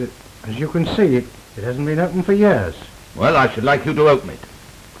 But as you can see, it hasn't been opened for years. Well, I should like you to open it.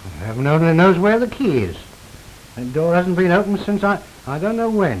 Heaven only knows where the key is. That door hasn't been opened since I don't know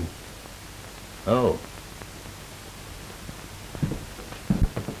when. Oh.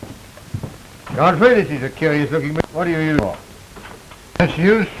 Godfrey, this is a curious looking... What do you use for? That's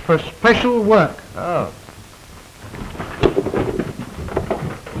used for special work. Oh.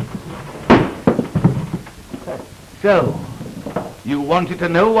 So, you wanted to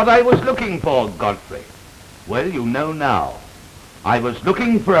know what I was looking for, Godfrey. Well, you know now. I was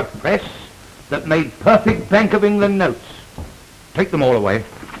looking for a press that made perfect Bank of England notes. Take them all away.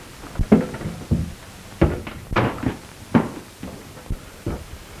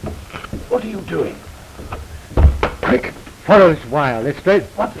 What are you doing? Quick, follow this wire. Let's straight.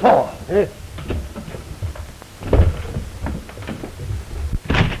 What for?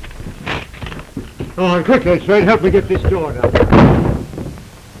 Oh, quick, let's straight. Help me get this door down.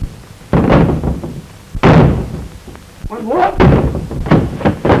 What?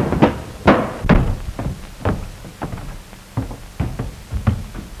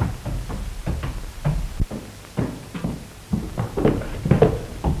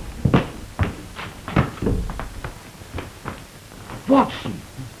 Watson.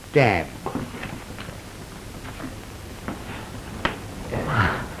 Damn.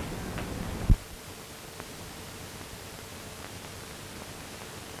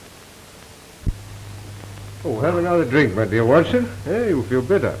 Oh, have another drink, my dear Watson. Hey, you feel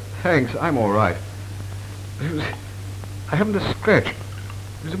better. Thanks, I'm all right. I haven't a scratch. It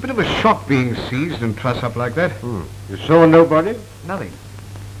was a bit of a shock being seized and trussed up like that. You saw nobody? Nothing.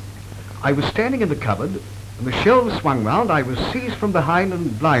 I was standing in the cupboard, and the shelves swung round. I was seized from behind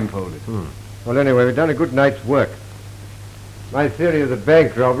and blindfolded. Well, anyway, we've done a good night's work. My theory of the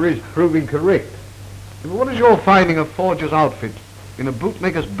bank robbery is proving correct. What has your finding a forger's outfit in a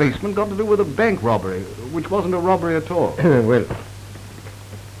bootmaker's basement got to do with a bank robbery, which wasn't a robbery at all? Well,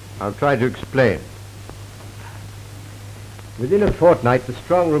 I'll try to explain. Within a fortnight, the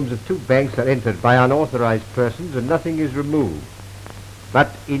strong rooms of two banks are entered by unauthorized persons and nothing is removed.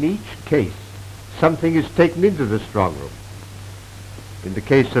 But in each case, something is taken into the strong room. In the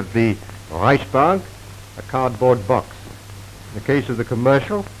case of the Reichsbank, a cardboard box. In the case of the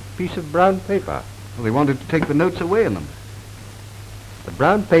commercial, a piece of brown paper. Well, they wanted to take the notes away in them. The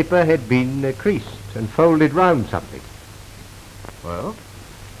brown paper had been creased and folded round something. Well?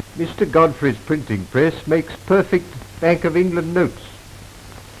 Mr. Godfrey's printing press makes perfect Bank of England notes.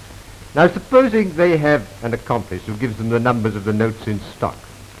 Now, supposing they have an accomplice who gives them the numbers of the notes in stock.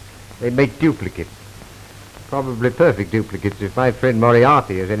 They make duplicates. Probably perfect duplicates if my friend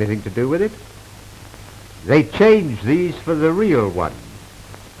Moriarty has anything to do with it. They change these for the real ones.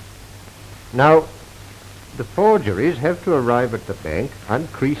 Now, the forgeries have to arrive at the bank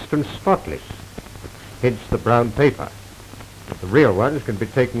uncreased and spotless. Hence the brown paper. But the real ones can be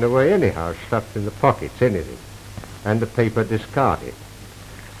taken away anyhow, stuffed in the pockets, anything. And the paper discarded.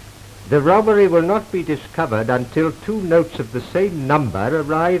 The robbery will not be discovered until two notes of the same number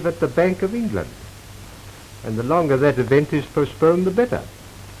arrive at the Bank of England. And the longer that event is postponed, the better.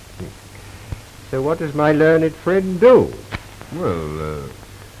 So what does my learned friend do? Well,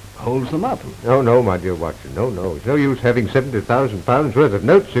 holds them up. No, my dear Watson, no. It's no use having £70,000 worth of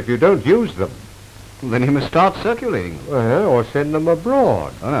notes if you don't use them. Well, then he must start circulating them. Or send them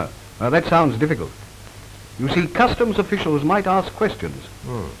abroad. Oh, no. Well, that sounds difficult. You see, customs officials might ask questions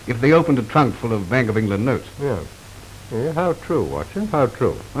if they opened a trunk full of Bank of England notes. Yeah, how true, Watson, how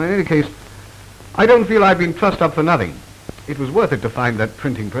true. Well, in any case, I don't feel I've been trussed up for nothing. It was worth it to find that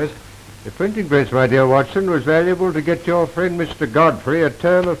printing press. The printing press, my dear Watson, was valuable to get your friend Mr. Godfrey a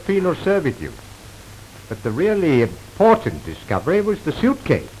term of penal servitude. But the really important discovery was the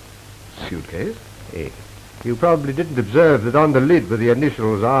suitcase. Suitcase? You probably didn't observe that on the lid were the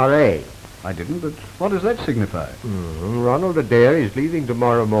initials R.A. I didn't, but what does that signify? Ronald Adair is leaving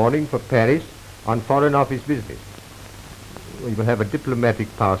tomorrow morning for Paris on Foreign Office business. He will have a diplomatic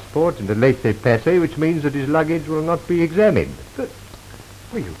passport and a laissez-passer, which means that his luggage will not be examined. But,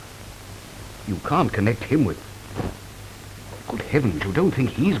 well, you can't connect him with... Good heavens, you don't think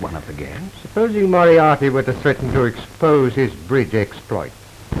he's one of the gang? Supposing Moriarty were to threaten to expose his bridge exploit.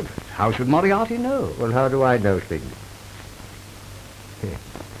 How should Moriarty know? Well, how do I know things?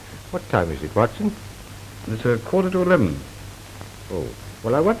 What time is it, Watson? It's 11:15. Oh,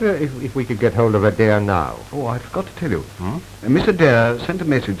 well, I wonder if we could get hold of Adair now. Oh, I forgot to tell you. Miss Adair sent a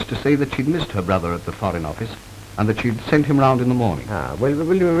message to say that she'd missed her brother at the Foreign Office and that she'd sent him round in the morning. Well,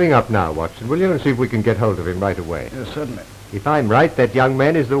 will you ring up now, Watson, will you, and see if we can get hold of him right away? Yes, certainly. If I'm right, that young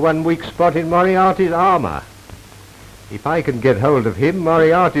man is the one weak spot in Moriarty's armor. If I can get hold of him,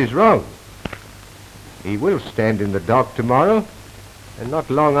 Moriarty's wrong. He will stand in the dock tomorrow, and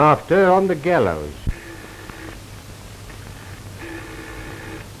not long after on the gallows.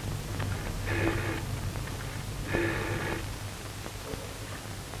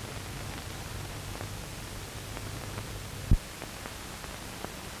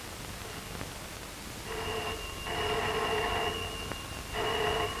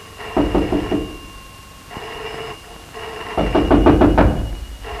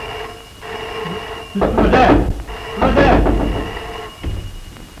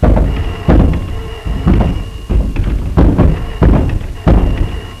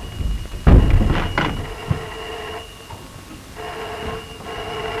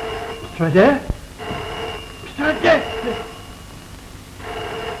 Mr. Adair? Mr. Adair!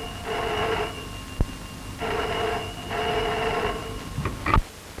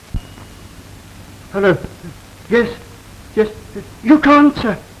 Hello. Yes. You can't,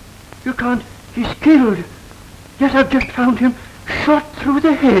 sir. You can't. He's killed. Yes, I've just found him shot through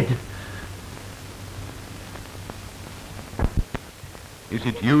the head. Is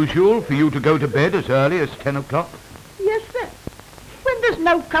it usual for you to go to bed as early as 10 o'clock? Yes, sir. When there's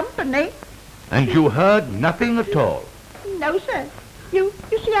no company. And you heard nothing at all? No, sir. You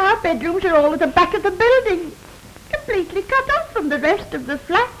see, our bedrooms are all at the back of the building. Completely cut off from the rest of the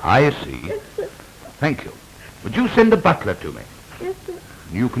flat. I see. Yes, sir. Thank you. Would you send the butler to me? Yes, sir.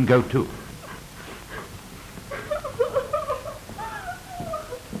 You can go too.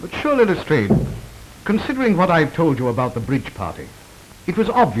 But surely, Lestrade, considering what I've told you about the bridge party, it was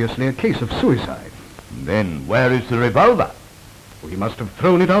obviously a case of suicide. Then where is the revolver? Well, he must have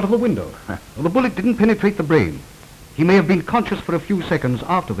thrown it out of the window. Well, the bullet didn't penetrate the brain. He may have been conscious for a few seconds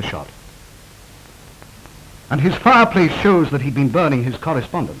after the shot. And his fireplace shows that he'd been burning his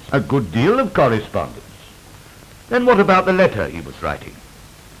correspondence. A good deal of correspondence. Then what about the letter he was writing?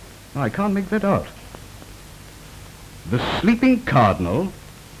 I can't make that out. The sleeping Cardinal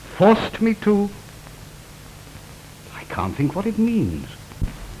forced me to... I can't think what it means.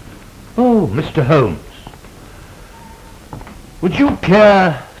 Oh, Mr. Holmes. Would you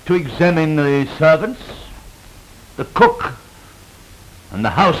care to examine the servants? The cook and the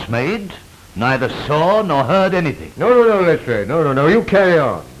housemaid neither saw nor heard anything. No, Lestrade. No, you carry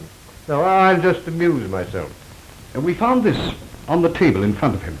on. No, I'll just amuse myself. And we found this on the table in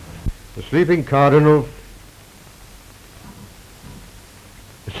front of him. The sleeping Cardinal.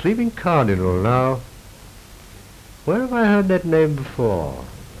 The sleeping Cardinal, now. Where have I heard that name before?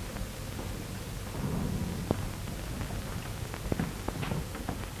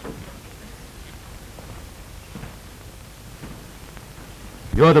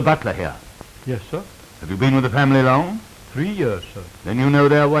 You're the butler here. Yes, sir. Have you been with the family long? 3 years, sir. Then you know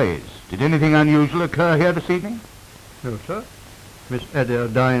their ways. Did anything unusual occur here this evening? No, sir. Miss Adair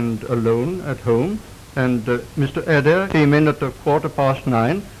dined alone at home, and Mr. Adair came in at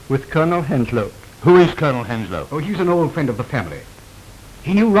 9:15 with Colonel Henslow. Who is Colonel Henslow? Oh, he's an old friend of the family.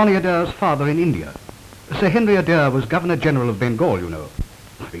 He knew Ronnie Adair's father in India. Sir Henry Adair was Governor General of Bengal, you know.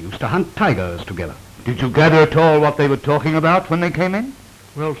 They used to hunt tigers together. Did you gather at all what they were talking about when they came in?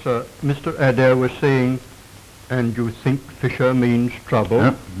 Well, sir, Mr. Adair was saying, "And you think Fisher means trouble?"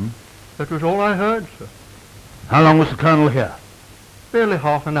 Mm-hmm. That was all I heard, sir. How long was the Colonel here? Barely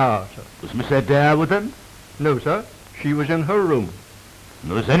half an hour, sir. Was Miss Adair with them? No, sir. She was in her room.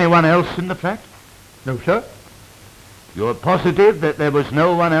 And was anyone else in the flat? No, sir. You're positive that there was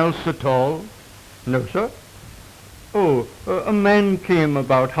no one else at all? No, sir. Oh, a man came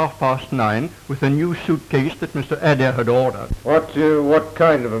about 9:30 with a new suitcase that Mr. Adair had ordered. What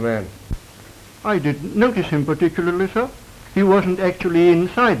kind of a man? I didn't notice him particularly, sir. He wasn't actually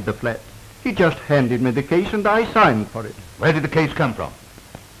inside the flat. He just handed me the case and I signed for it. Where did the case come from?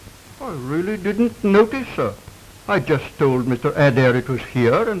 I really didn't notice, sir. I just told Mr. Adair it was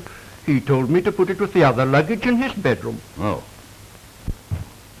here, and he told me to put it with the other luggage in his bedroom. Oh.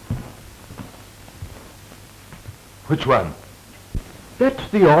 Which one? That's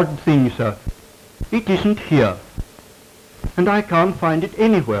the odd thing, sir. It isn't here. And I can't find it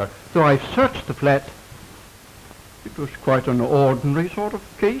anywhere, though I've searched the flat. It was quite an ordinary sort of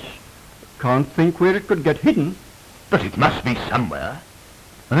case. Can't think where it could get hidden. But it must be somewhere.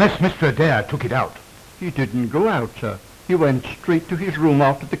 Unless Mr. Adair took it out. He didn't go out, sir. He went straight to his room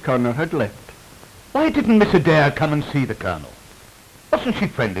after the Colonel had left. Why didn't Miss Adair come and see the Colonel? Wasn't she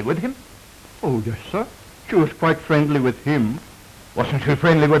friendly with him? Oh, yes, sir. She was quite friendly with him. Wasn't she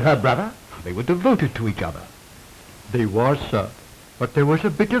friendly with her brother? They were devoted to each other. They was, sir. But there was a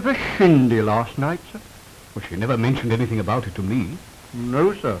bit of a shindy last night, sir. Well, she never mentioned anything about it to me.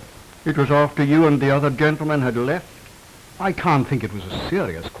 No, sir. It was after you and the other gentleman had left. I can't think it was a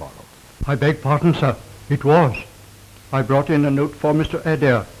serious quarrel. I beg pardon, sir. It was. I brought in a note for Mr.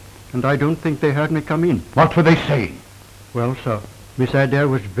 Adair, and I don't think they heard me come in. What were they saying? Well, sir, Miss Adair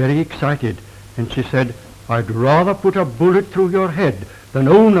was very excited, and she said, "I'd rather put a bullet through your head than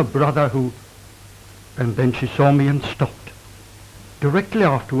own a brother who..." And then she saw me and stopped. Directly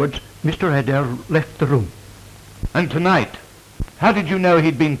afterwards, Mr. Adair left the room. And tonight, how did you know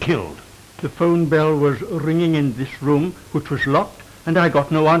he'd been killed? The phone bell was ringing in this room, which was locked, and I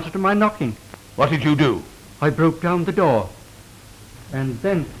got no answer to my knocking. What did you do? I broke down the door. And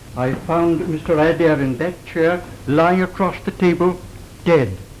then I found Mr. Adair in that chair, lying across the table,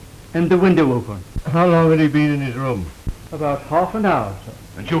 dead, and the window open. How long had he been in his room? About half an hour, sir.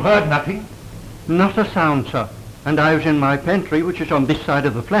 And you heard nothing? Not a sound, sir. And I was in my pantry, which is on this side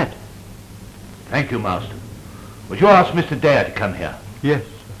of the flat. Thank you, Marston. Would you ask Mr. Dare to come here? Yes, sir.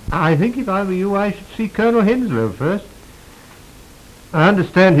 I think if I were you, I should see Colonel Henslow first. I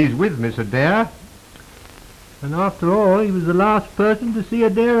understand he's with Miss Adair. And after all, he was the last person to see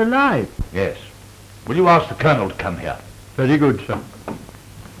Adair alive. Yes. Will you ask the Colonel to come here? Very good, sir.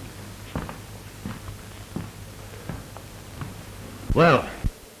 Well,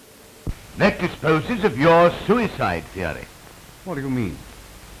 that disposes of your suicide theory. What do you mean?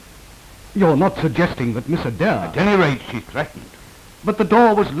 You're not suggesting that Miss Adair... At any rate, she threatened. But the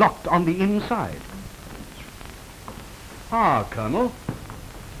door was locked on the inside. Ah, Colonel.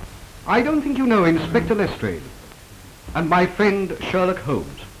 I don't think you know Inspector Lestrade and my friend Sherlock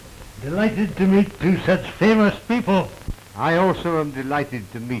Holmes. Delighted to meet two such famous people. I also am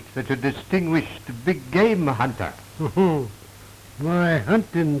delighted to meet such a distinguished big game hunter. My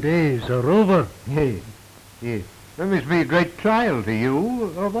hunting days are over. Yes, yes. That must be a great trial to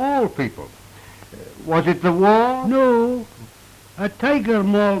you, of all people. Was it the war? No. A tiger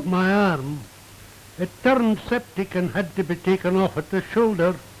mauled my arm. It turned septic and had to be taken off at the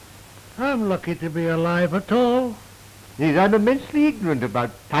shoulder. I'm lucky to be alive at all. Yes, I'm immensely ignorant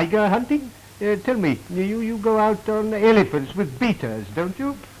about tiger hunting. Tell me, you go out on elephants with beaters, don't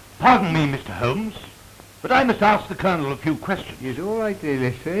you? Pardon me, Mr. Holmes, but I must ask the Colonel a few questions. Yes, all right,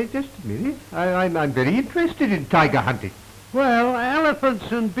 just a minute. I'm very interested in tiger hunting. Well,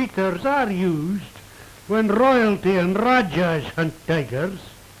 elephants and beaters are used when royalty and rajas hunt tigers,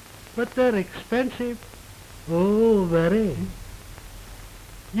 but they're expensive. Oh, very.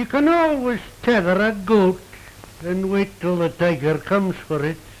 You can always tether a goat and wait till the tiger comes for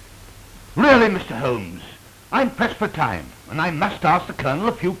it. Really, Mr. Holmes, I'm pressed for time, and I must ask the Colonel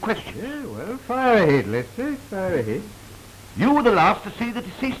a few questions. Yeah, well, fire ahead, Lester, fire ahead. You were the last to see the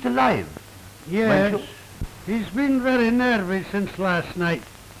deceased alive. Yes, he's been very nervy since last night.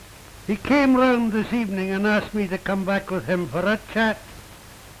 He came round this evening and asked me to come back with him for a chat.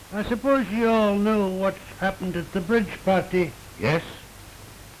 I suppose you all know what's happened at the bridge party. Yes?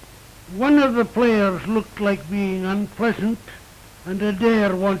 One of the players looked like being unpleasant, and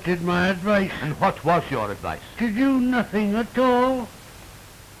Adair wanted my advice. And what was your advice? To do nothing at all.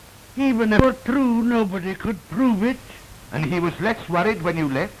 Even if it were true, nobody could prove it. And he was less worried when you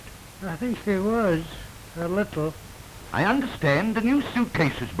left? I think he was, a little. I understand a new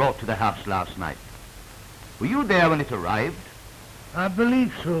suitcase was brought to the house last night. Were you there when it arrived? I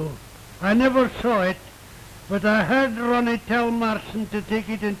believe so. I never saw it, but I heard Ronnie tell Marson to take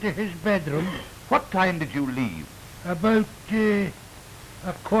it into his bedroom. What time did you leave? About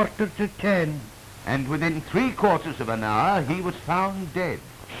 9:45. And within 3/4 of an hour, he was found dead.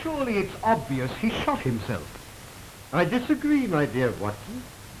 Surely it's obvious he shot himself. I disagree, my dear Watson.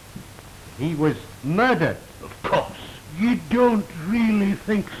 He was murdered. Of course. You don't really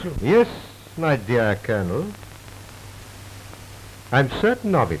think so? Yes, my dear Colonel. I'm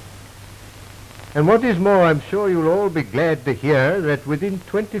certain of it. And what is more, I'm sure you'll all be glad to hear that within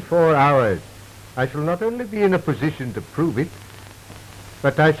 24 hours I shall not only be in a position to prove it,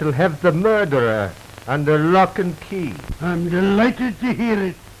 but I shall have the murderer under lock and key. I'm delighted to hear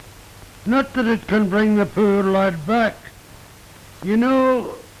it. Not that it can bring the poor lad back. You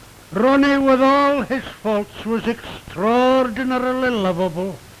know, Ronnie, with all his faults, was extraordinarily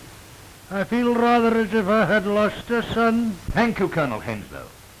lovable. I feel rather as if I had lost a son. Thank you, Colonel Henslow.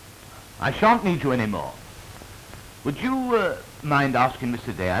 I shan't need you any more. Would you mind asking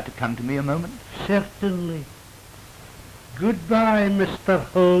Mr. Dare to come to me a moment? Certainly. Goodbye, Mr.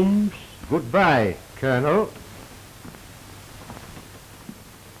 Holmes. Goodbye, Colonel.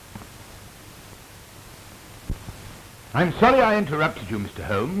 I'm sorry I interrupted you, Mr.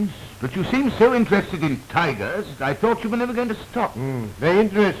 Holmes, but you seem so interested in tigers, I thought you were never going to stop. They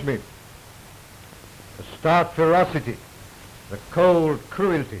interest me. The stark ferocity, the cold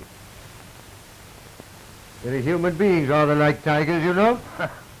cruelty. Very human beings are they like tigers, you know.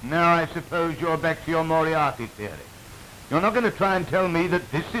 Now I suppose you're back to your Moriarty theory. You're not going to try and tell me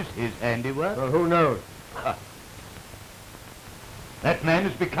that this is his handiwork? Well, who knows? That man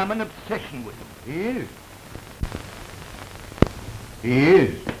has become an obsession with him. He is. He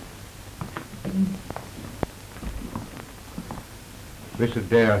is. Mr.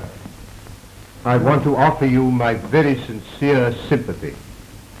 Dare, I want to offer you my very sincere sympathy.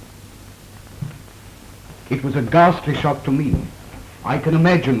 It was a ghastly shock to me. I can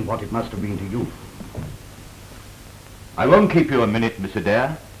imagine what it must have been to you. I won't keep you a minute, Mr.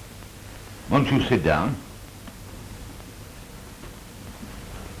 Dare. Won't you sit down?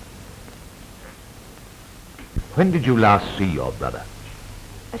 When did you last see your brother?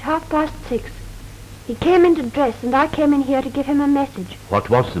 At 6:30. He came in to dress, and I came in here to give him a message. What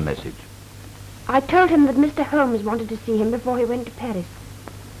was the message? I told him that Mr. Holmes wanted to see him before he went to Paris.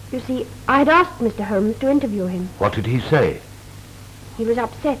 You see, I'd asked Mr. Holmes to interview him. What did he say? He was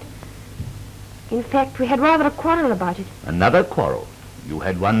upset. In fact, we had rather a quarrel about it. Another quarrel? You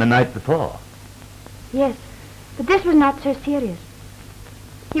had one the night before. Yes, but this was not so serious.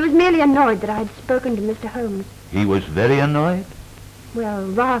 He was merely annoyed that I had spoken to Mr. Holmes. He was very annoyed? Well,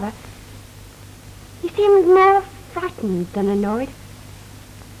 rather. He seemed more frightened than annoyed.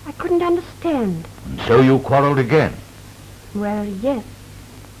 I couldn't understand. And so you quarreled again? Well, yes.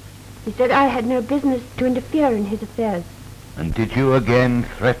 He said I had no business to interfere in his affairs. And did you again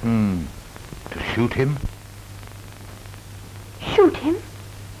threaten to shoot him? Shoot him?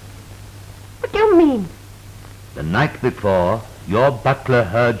 What do you mean? The night before, your butler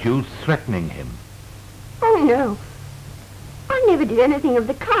heard you threatening him. Oh, no. I never did anything of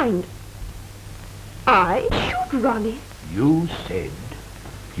the kind. I shoot Ronnie. You said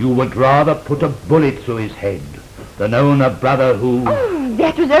you would rather put a bullet through his head than own a brother who... Oh,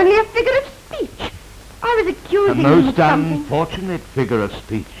 that was only a figure of speech. I was accusing him A of most something. unfortunate figure of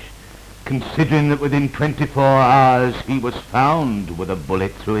speech, considering that within 24 hours he was found with a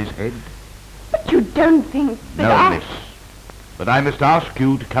bullet through his head. But you don't think that No, miss. But I must ask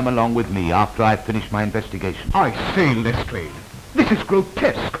you to come along with me after I finish my investigation. I say, Lestrade, this is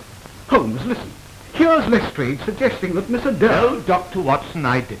grotesque. Holmes, listen. Here's Lestrade suggesting that Miss Adele... No, Dr. Watson,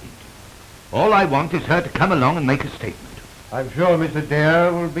 I didn't. All I want is her to come along and make a statement. I'm sure Mr.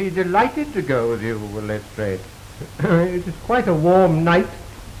 Dare will be delighted to go with you, Lestrade. It is quite a warm night.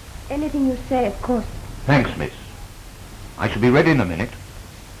 Anything you say, of course. Thanks, miss. I shall be ready in a minute.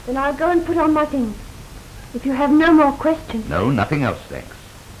 Then I'll go and put on my things. If you have no more questions. No, nothing else, thanks.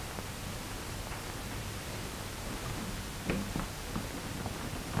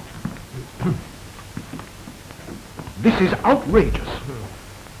 This is outrageous.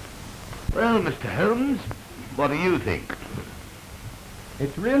 Well, Mr. Holmes, what do you think?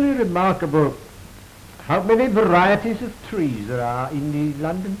 It's really remarkable how many varieties of trees there are in the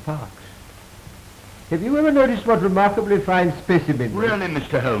London parks. Have you ever noticed what remarkably fine specimens? Really,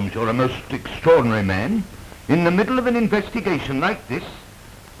 Mr. Holmes, you're a most extraordinary man. In the middle of an investigation like this,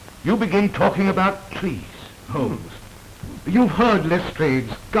 you begin talking about trees. Holmes, you've heard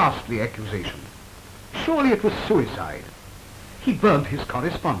Lestrade's ghastly accusation. Surely it was suicide. He burnt his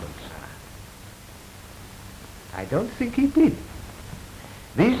correspondence. I don't think he did.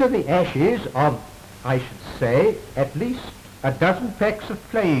 These are the ashes of, I should say, at least a dozen packs of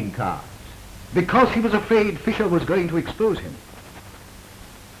playing cards. Because he was afraid Fisher was going to expose him.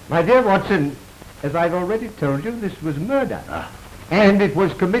 My dear Watson, as I've already told you, this was murder. And it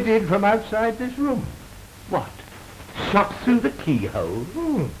was committed from outside this room. What? Shot through the keyhole?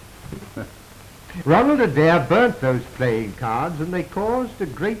 Ronald Adair burnt those playing cards, and they caused a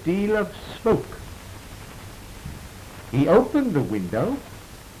great deal of smoke. He opened the window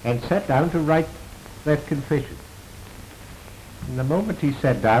and sat down to write that confession. And the moment he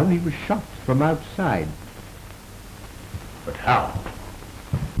sat down, he was shot from outside. But how?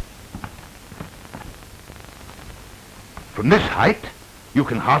 From this height, you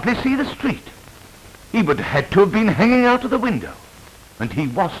can hardly see the street. He would have had to have been hanging out of the window. And he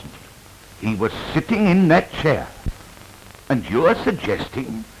wasn't. He was sitting in that chair. And you're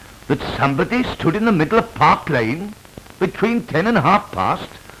suggesting that somebody stood in the middle of Park Lane between 10 and past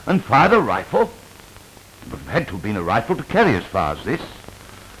and fired a rifle? It would have had to have been a rifle to carry as far as this.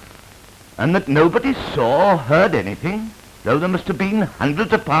 And that nobody saw or heard anything, though there must have been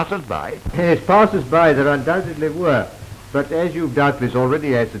hundreds of passers-by. Yes, passers-by there undoubtedly were. But as you've doubtless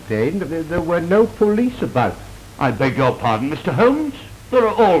already ascertained, there were no police about. I beg your pardon, Mr. Holmes. There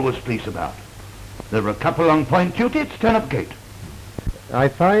are always police about. There are a couple on point duty at Stanhope Gate. I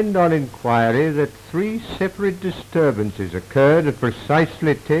find on inquiry that 3 separate disturbances occurred at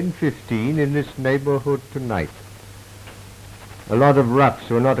precisely 10:15 in this neighborhood tonight. A lot of roughs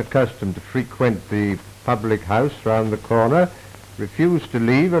who are not accustomed to frequent the public house round the corner refused to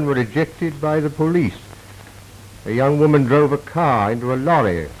leave and were ejected by the police. A young woman drove a car into a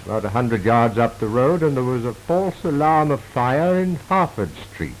lorry about 100 yards up the road, and there was a false alarm of fire in Harford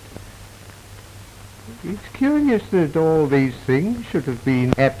Street. It's curious that all these things should have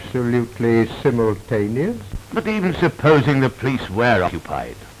been absolutely simultaneous. But even supposing the police were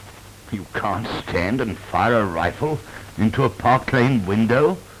occupied, you can't stand and fire a rifle into a Park Lane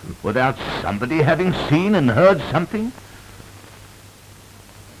window without somebody having seen and heard something?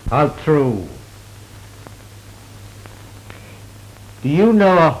 How true. Do you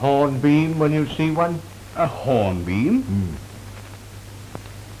know a hornbeam when you see one? A hornbeam?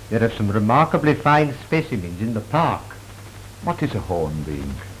 There are some remarkably fine specimens in the park. What is a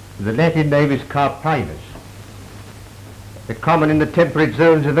hornbeam? The Latin name is carpinus. They're common in the temperate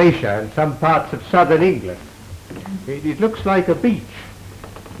zones of Asia and some parts of southern England. It looks like a beech,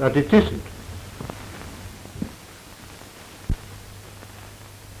 but it isn't.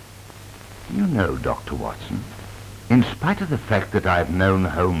 You know, Dr. Watson, in spite of the fact that I've known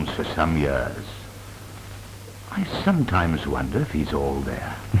Holmes for some years, I sometimes wonder if he's all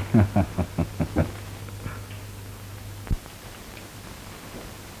there.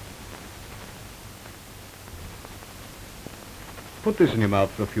 Put this in your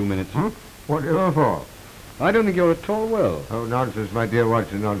mouth for a few minutes. Whatever for? I don't think you're at all well. Oh, nonsense, my dear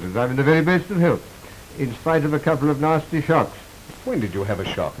Watson, nonsense. I'm in the very best of health, in spite of a couple of nasty shocks. When did you have a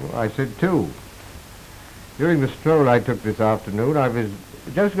shock? Well, I said 2. During the stroll I took this afternoon, I was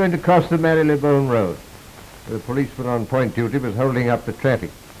just going to cross the Marylebone Road. The policeman on point duty was holding up the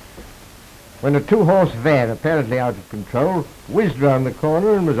traffic, when a 2-horse van, apparently out of control, whizzed round the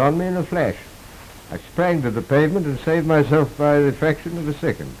corner and was on me in a flash. I sprang to the pavement and saved myself by the fraction of a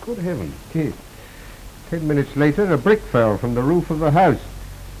second. Good heavens. Yes. 10 minutes later, a brick fell from the roof of a house.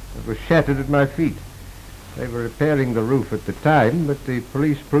 It was shattered at my feet. They were repairing the roof at the time, but the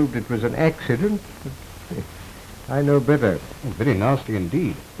police proved it was an accident. I know better. Oh, very nasty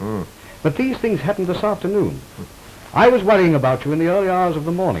indeed. But these things happened this afternoon. I was worrying about you in the early hours of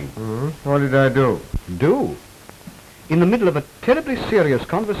the morning. What did I do? Do? In the middle of a terribly serious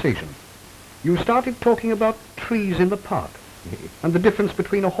conversation, you started talking about trees in the park and the difference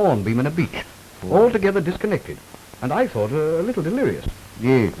between a hornbeam and a beech, altogether disconnected. And I thought a little delirious.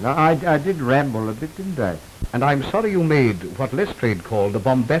 Yes, now, I did ramble a bit, didn't I? And I'm sorry you made what Lestrade called a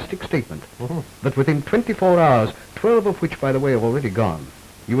bombastic statement, that within 24 hours, 12 of which, by the way, have already gone,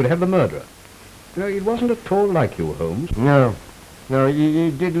 you would have the murderer. You know, it wasn't at all like you, Holmes. No, you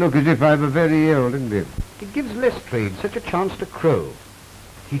did look as if I were very ill, didn't it? It gives Lestrade such a chance to crow.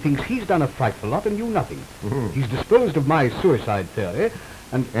 He thinks he's done a frightful lot and you nothing. He's disposed of my suicide theory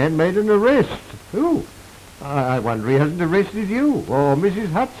and made an arrest. Who? I wonder he hasn't arrested you or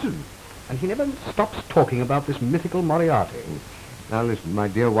Mrs. Hudson. And he never stops talking about this mythical Moriarty. Now listen, my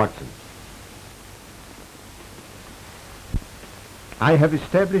dear Watson. I have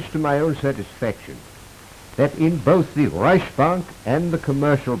established to my own satisfaction that in both the Reichsbank and the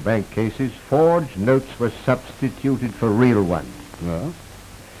commercial bank cases, forged notes were substituted for real ones. Well?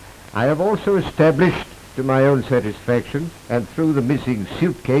 I have also established to my own satisfaction, and through the missing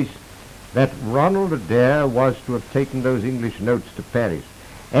suitcase, that Ronald Adair was to have taken those English notes to Paris,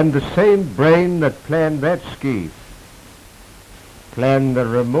 and the same brain that planned that scheme planned the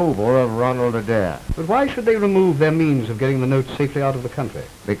removal of Ronald Adair. But why should they remove their means of getting the notes safely out of the country?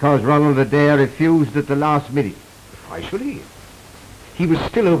 Because Ronald Adair refused at the last minute. Why should he? He was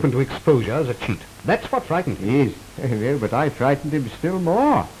still open to exposure as a cheat. That's what frightened him. Yes, well, but I frightened him still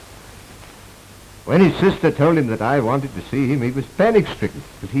more. When his sister told him that I wanted to see him, he was panic-stricken,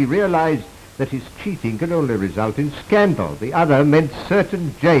 but he realized that his cheating could only result in scandal. The other meant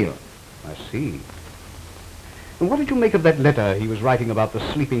certain jail. I see. And what did you make of that letter he was writing about the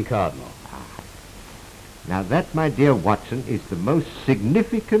sleeping Cardinal? Now that, my dear Watson, is the most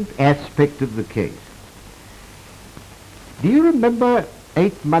significant aspect of the case. Do you remember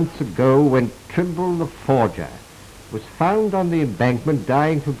 8 months ago when Trimble the forger was found on the embankment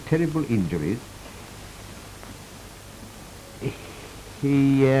dying from terrible injuries?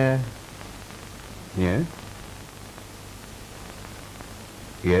 Yes? Yes?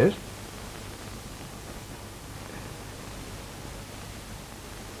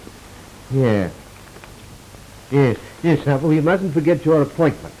 Yeah. Yes, now, we mustn't forget your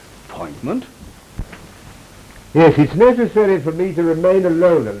appointment. Appointment? Yes, it's necessary for me to remain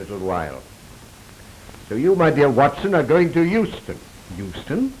alone a little while. So you, my dear Watson, are going to Euston.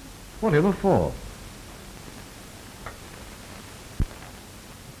 Euston? Whatever for?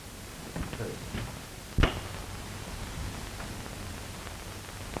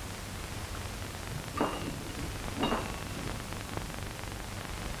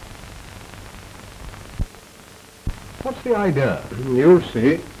 What's the idea? You'll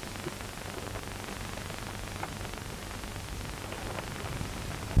see.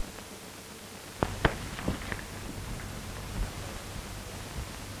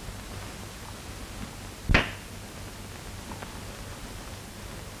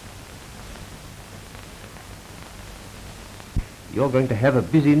 You're going to have a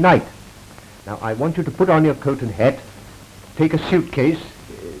busy night. Now, I want you to put on your coat and hat, take a suitcase,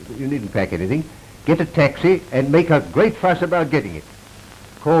 you needn't pack anything, get a taxi, and make a great fuss about getting it.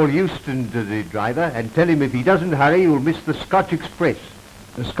 Call Euston to the driver and tell him if he doesn't hurry, you'll miss the Scotch Express.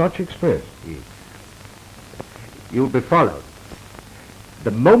 The Scotch Express? Yes. You'll be followed.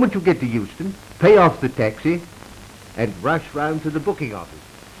 The moment you get to Euston, pay off the taxi and rush round to the booking office.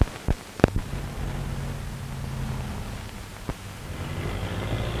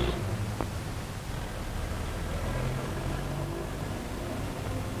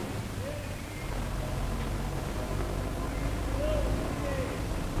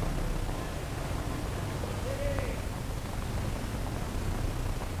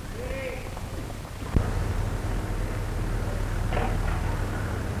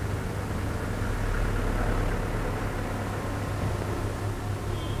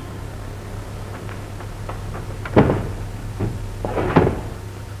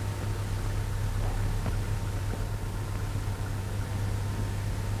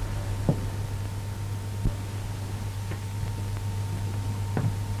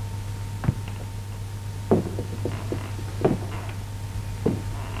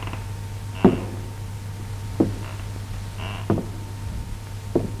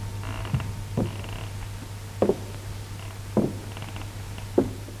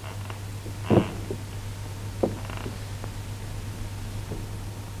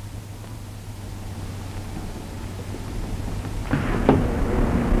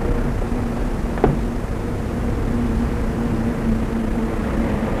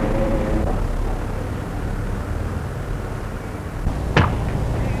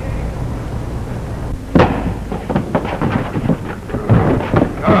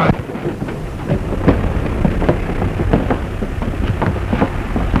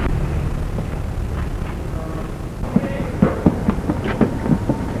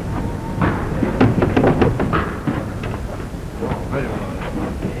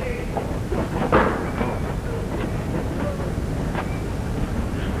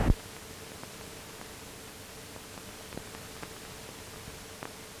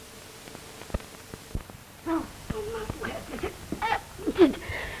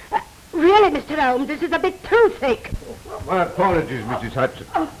 Really, Mr. Holmes, this is a bit too thick. My apologies, Mrs. Hudson.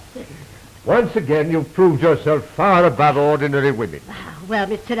 Once again, you've proved yourself far above ordinary women. Well,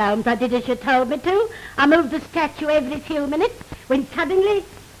 Mr. Holmes, I did as you told me to. I moved the statue every few minutes when suddenly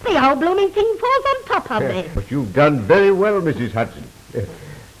the whole blooming thing falls on top of me. But you've done very well, Mrs. Hudson.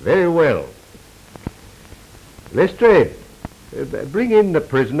 Very well. Lestrade, bring in the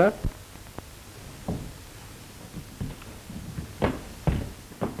prisoner.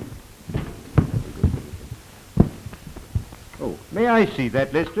 Oh, may I see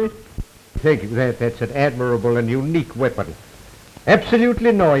that, Lestrade? Thank you. That's an admirable and unique weapon.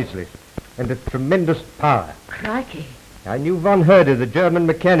 Absolutely noiseless and of tremendous power. Crikey. I knew Von Herder, the German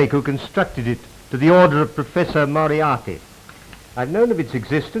mechanic who constructed it to the order of Professor Moriarty. I've known of its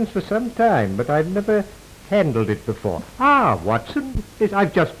existence for some time, but I've never handled it before. Ah, Watson, yes,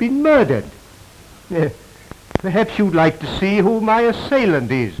 I've just been murdered. Perhaps you'd like to see who my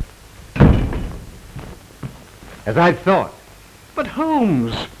assailant is. As I thought. But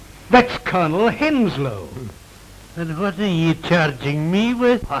Holmes, that's Colonel Henslow. And what are you charging me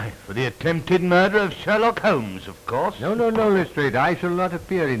with? Why, for the attempted murder of Sherlock Holmes, of course. No, Lestrade, I shall not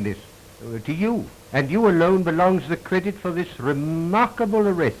appear in this. To you, and you alone belongs the credit for this remarkable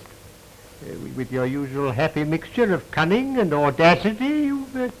arrest. With your usual happy mixture of cunning and audacity,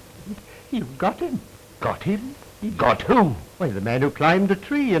 you've got him. Got him? Got who? Well, the man who climbed a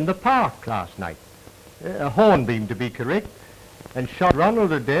tree in the park last night. A hornbeam, to be correct, and shot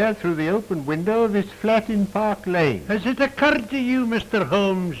Ronald Adair through the open window of his flat in Park Lane. Has it occurred to you, Mr.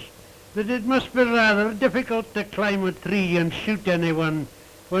 Holmes, that it must be rather difficult to climb a tree and shoot anyone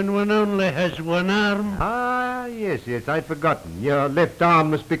when one only has one arm? Ah, yes, I'd forgotten. Your left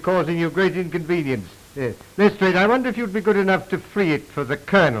arm must be causing you great inconvenience. Lestrade, I wonder if you'd be good enough to free it for the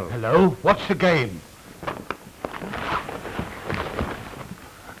Colonel. Hello? What's the game?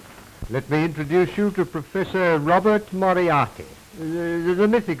 Let me introduce you to Professor Robert Moriarty, the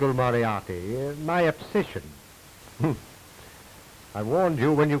mythical Moriarty, my obsession. I warned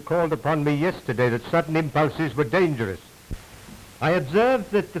you when you called upon me yesterday that sudden impulses were dangerous. I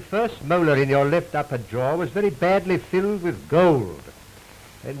observed that the first molar in your left upper jaw was very badly filled with gold.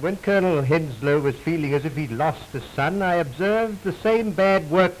 And when Colonel Henslow was feeling as if he'd lost a son, I observed the same bad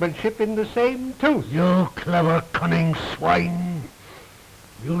workmanship in the same tooth. You clever, cunning swine.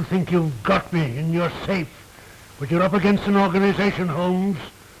 You think you've got me and you're safe, but you're up against an organization, Holmes.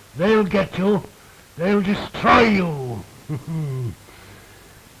 They'll get you. They'll destroy you.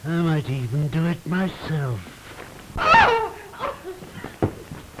 I might even do it myself.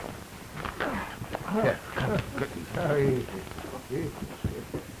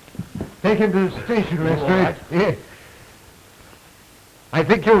 take him to the station, Lestrade. Yes. I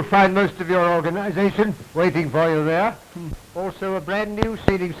think you'll find most of your organization waiting for you there. Also a brand new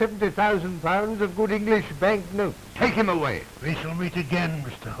saving £70,000 of good English banknotes. Take him away. We shall meet again,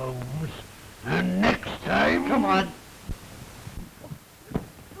 Mr. Holmes. And next time... Come on.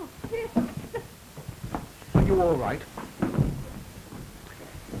 Are you all right?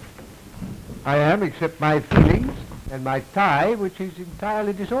 I am, except my feelings and my tie, which is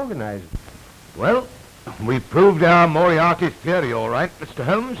entirely disorganized. Well, we proved our Moriarty theory all right, Mr.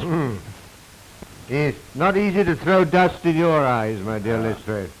 Holmes. It's not easy to throw dust in your eyes, my dear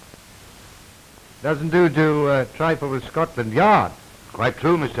Lestrade. Doesn't do to trifle with Scotland Yard. Quite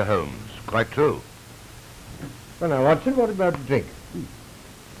true, Mr. Holmes. Quite true. Well, now, Watson, what about a drink?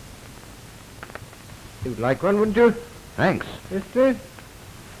 You'd like one, wouldn't you? Thanks. Lestrade?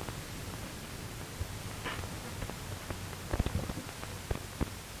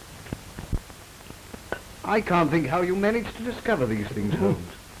 I can't think how you managed to discover these things, Holmes.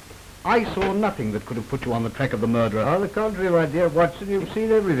 I saw nothing that could have put you on the track of the murderer. On the contrary, my dear Watson, you've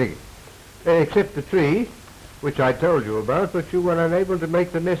seen everything. Except the tree, which I told you about, but you were unable to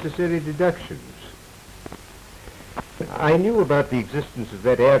make the necessary deductions. I knew about the existence of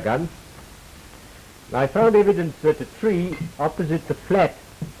that air gun. I found evidence that a tree opposite the flat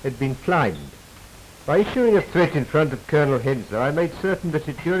had been climbed. By issuing a threat in front of Colonel Henslow, I made certain that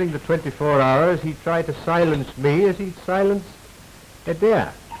during the 24 hours he tried to silence me as he'd silenced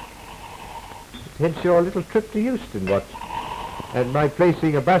Adair. Hence your little trip to Euston, Watson, and my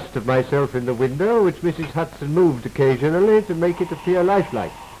placing a bust of myself in the window, which Mrs. Hudson moved occasionally to make it appear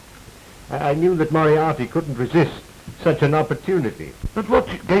lifelike. I knew that Moriarty couldn't resist such an opportunity. But what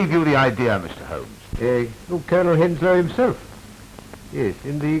gave you the idea, Mr. Holmes? Colonel Henslow himself. Yes,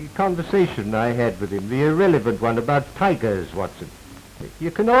 in the conversation I had with him, the irrelevant one about tigers, Watson.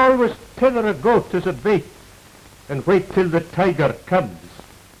 You can always tether a goat as a bait and wait till the tiger comes.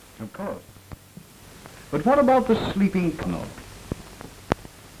 Of course. But what about the sleeping Cardinal?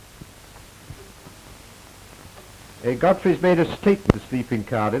 Godfrey's made a statement, the sleeping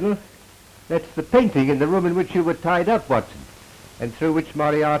Cardinal. That's the painting in the room in which you were tied up, Watson, and through which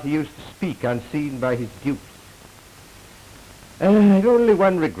Moriarty used to speak unseen by his dupes. I've only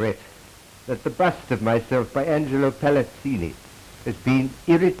one regret, that the bust of myself by Angelo Palazzini has been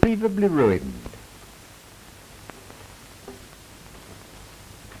irretrievably ruined.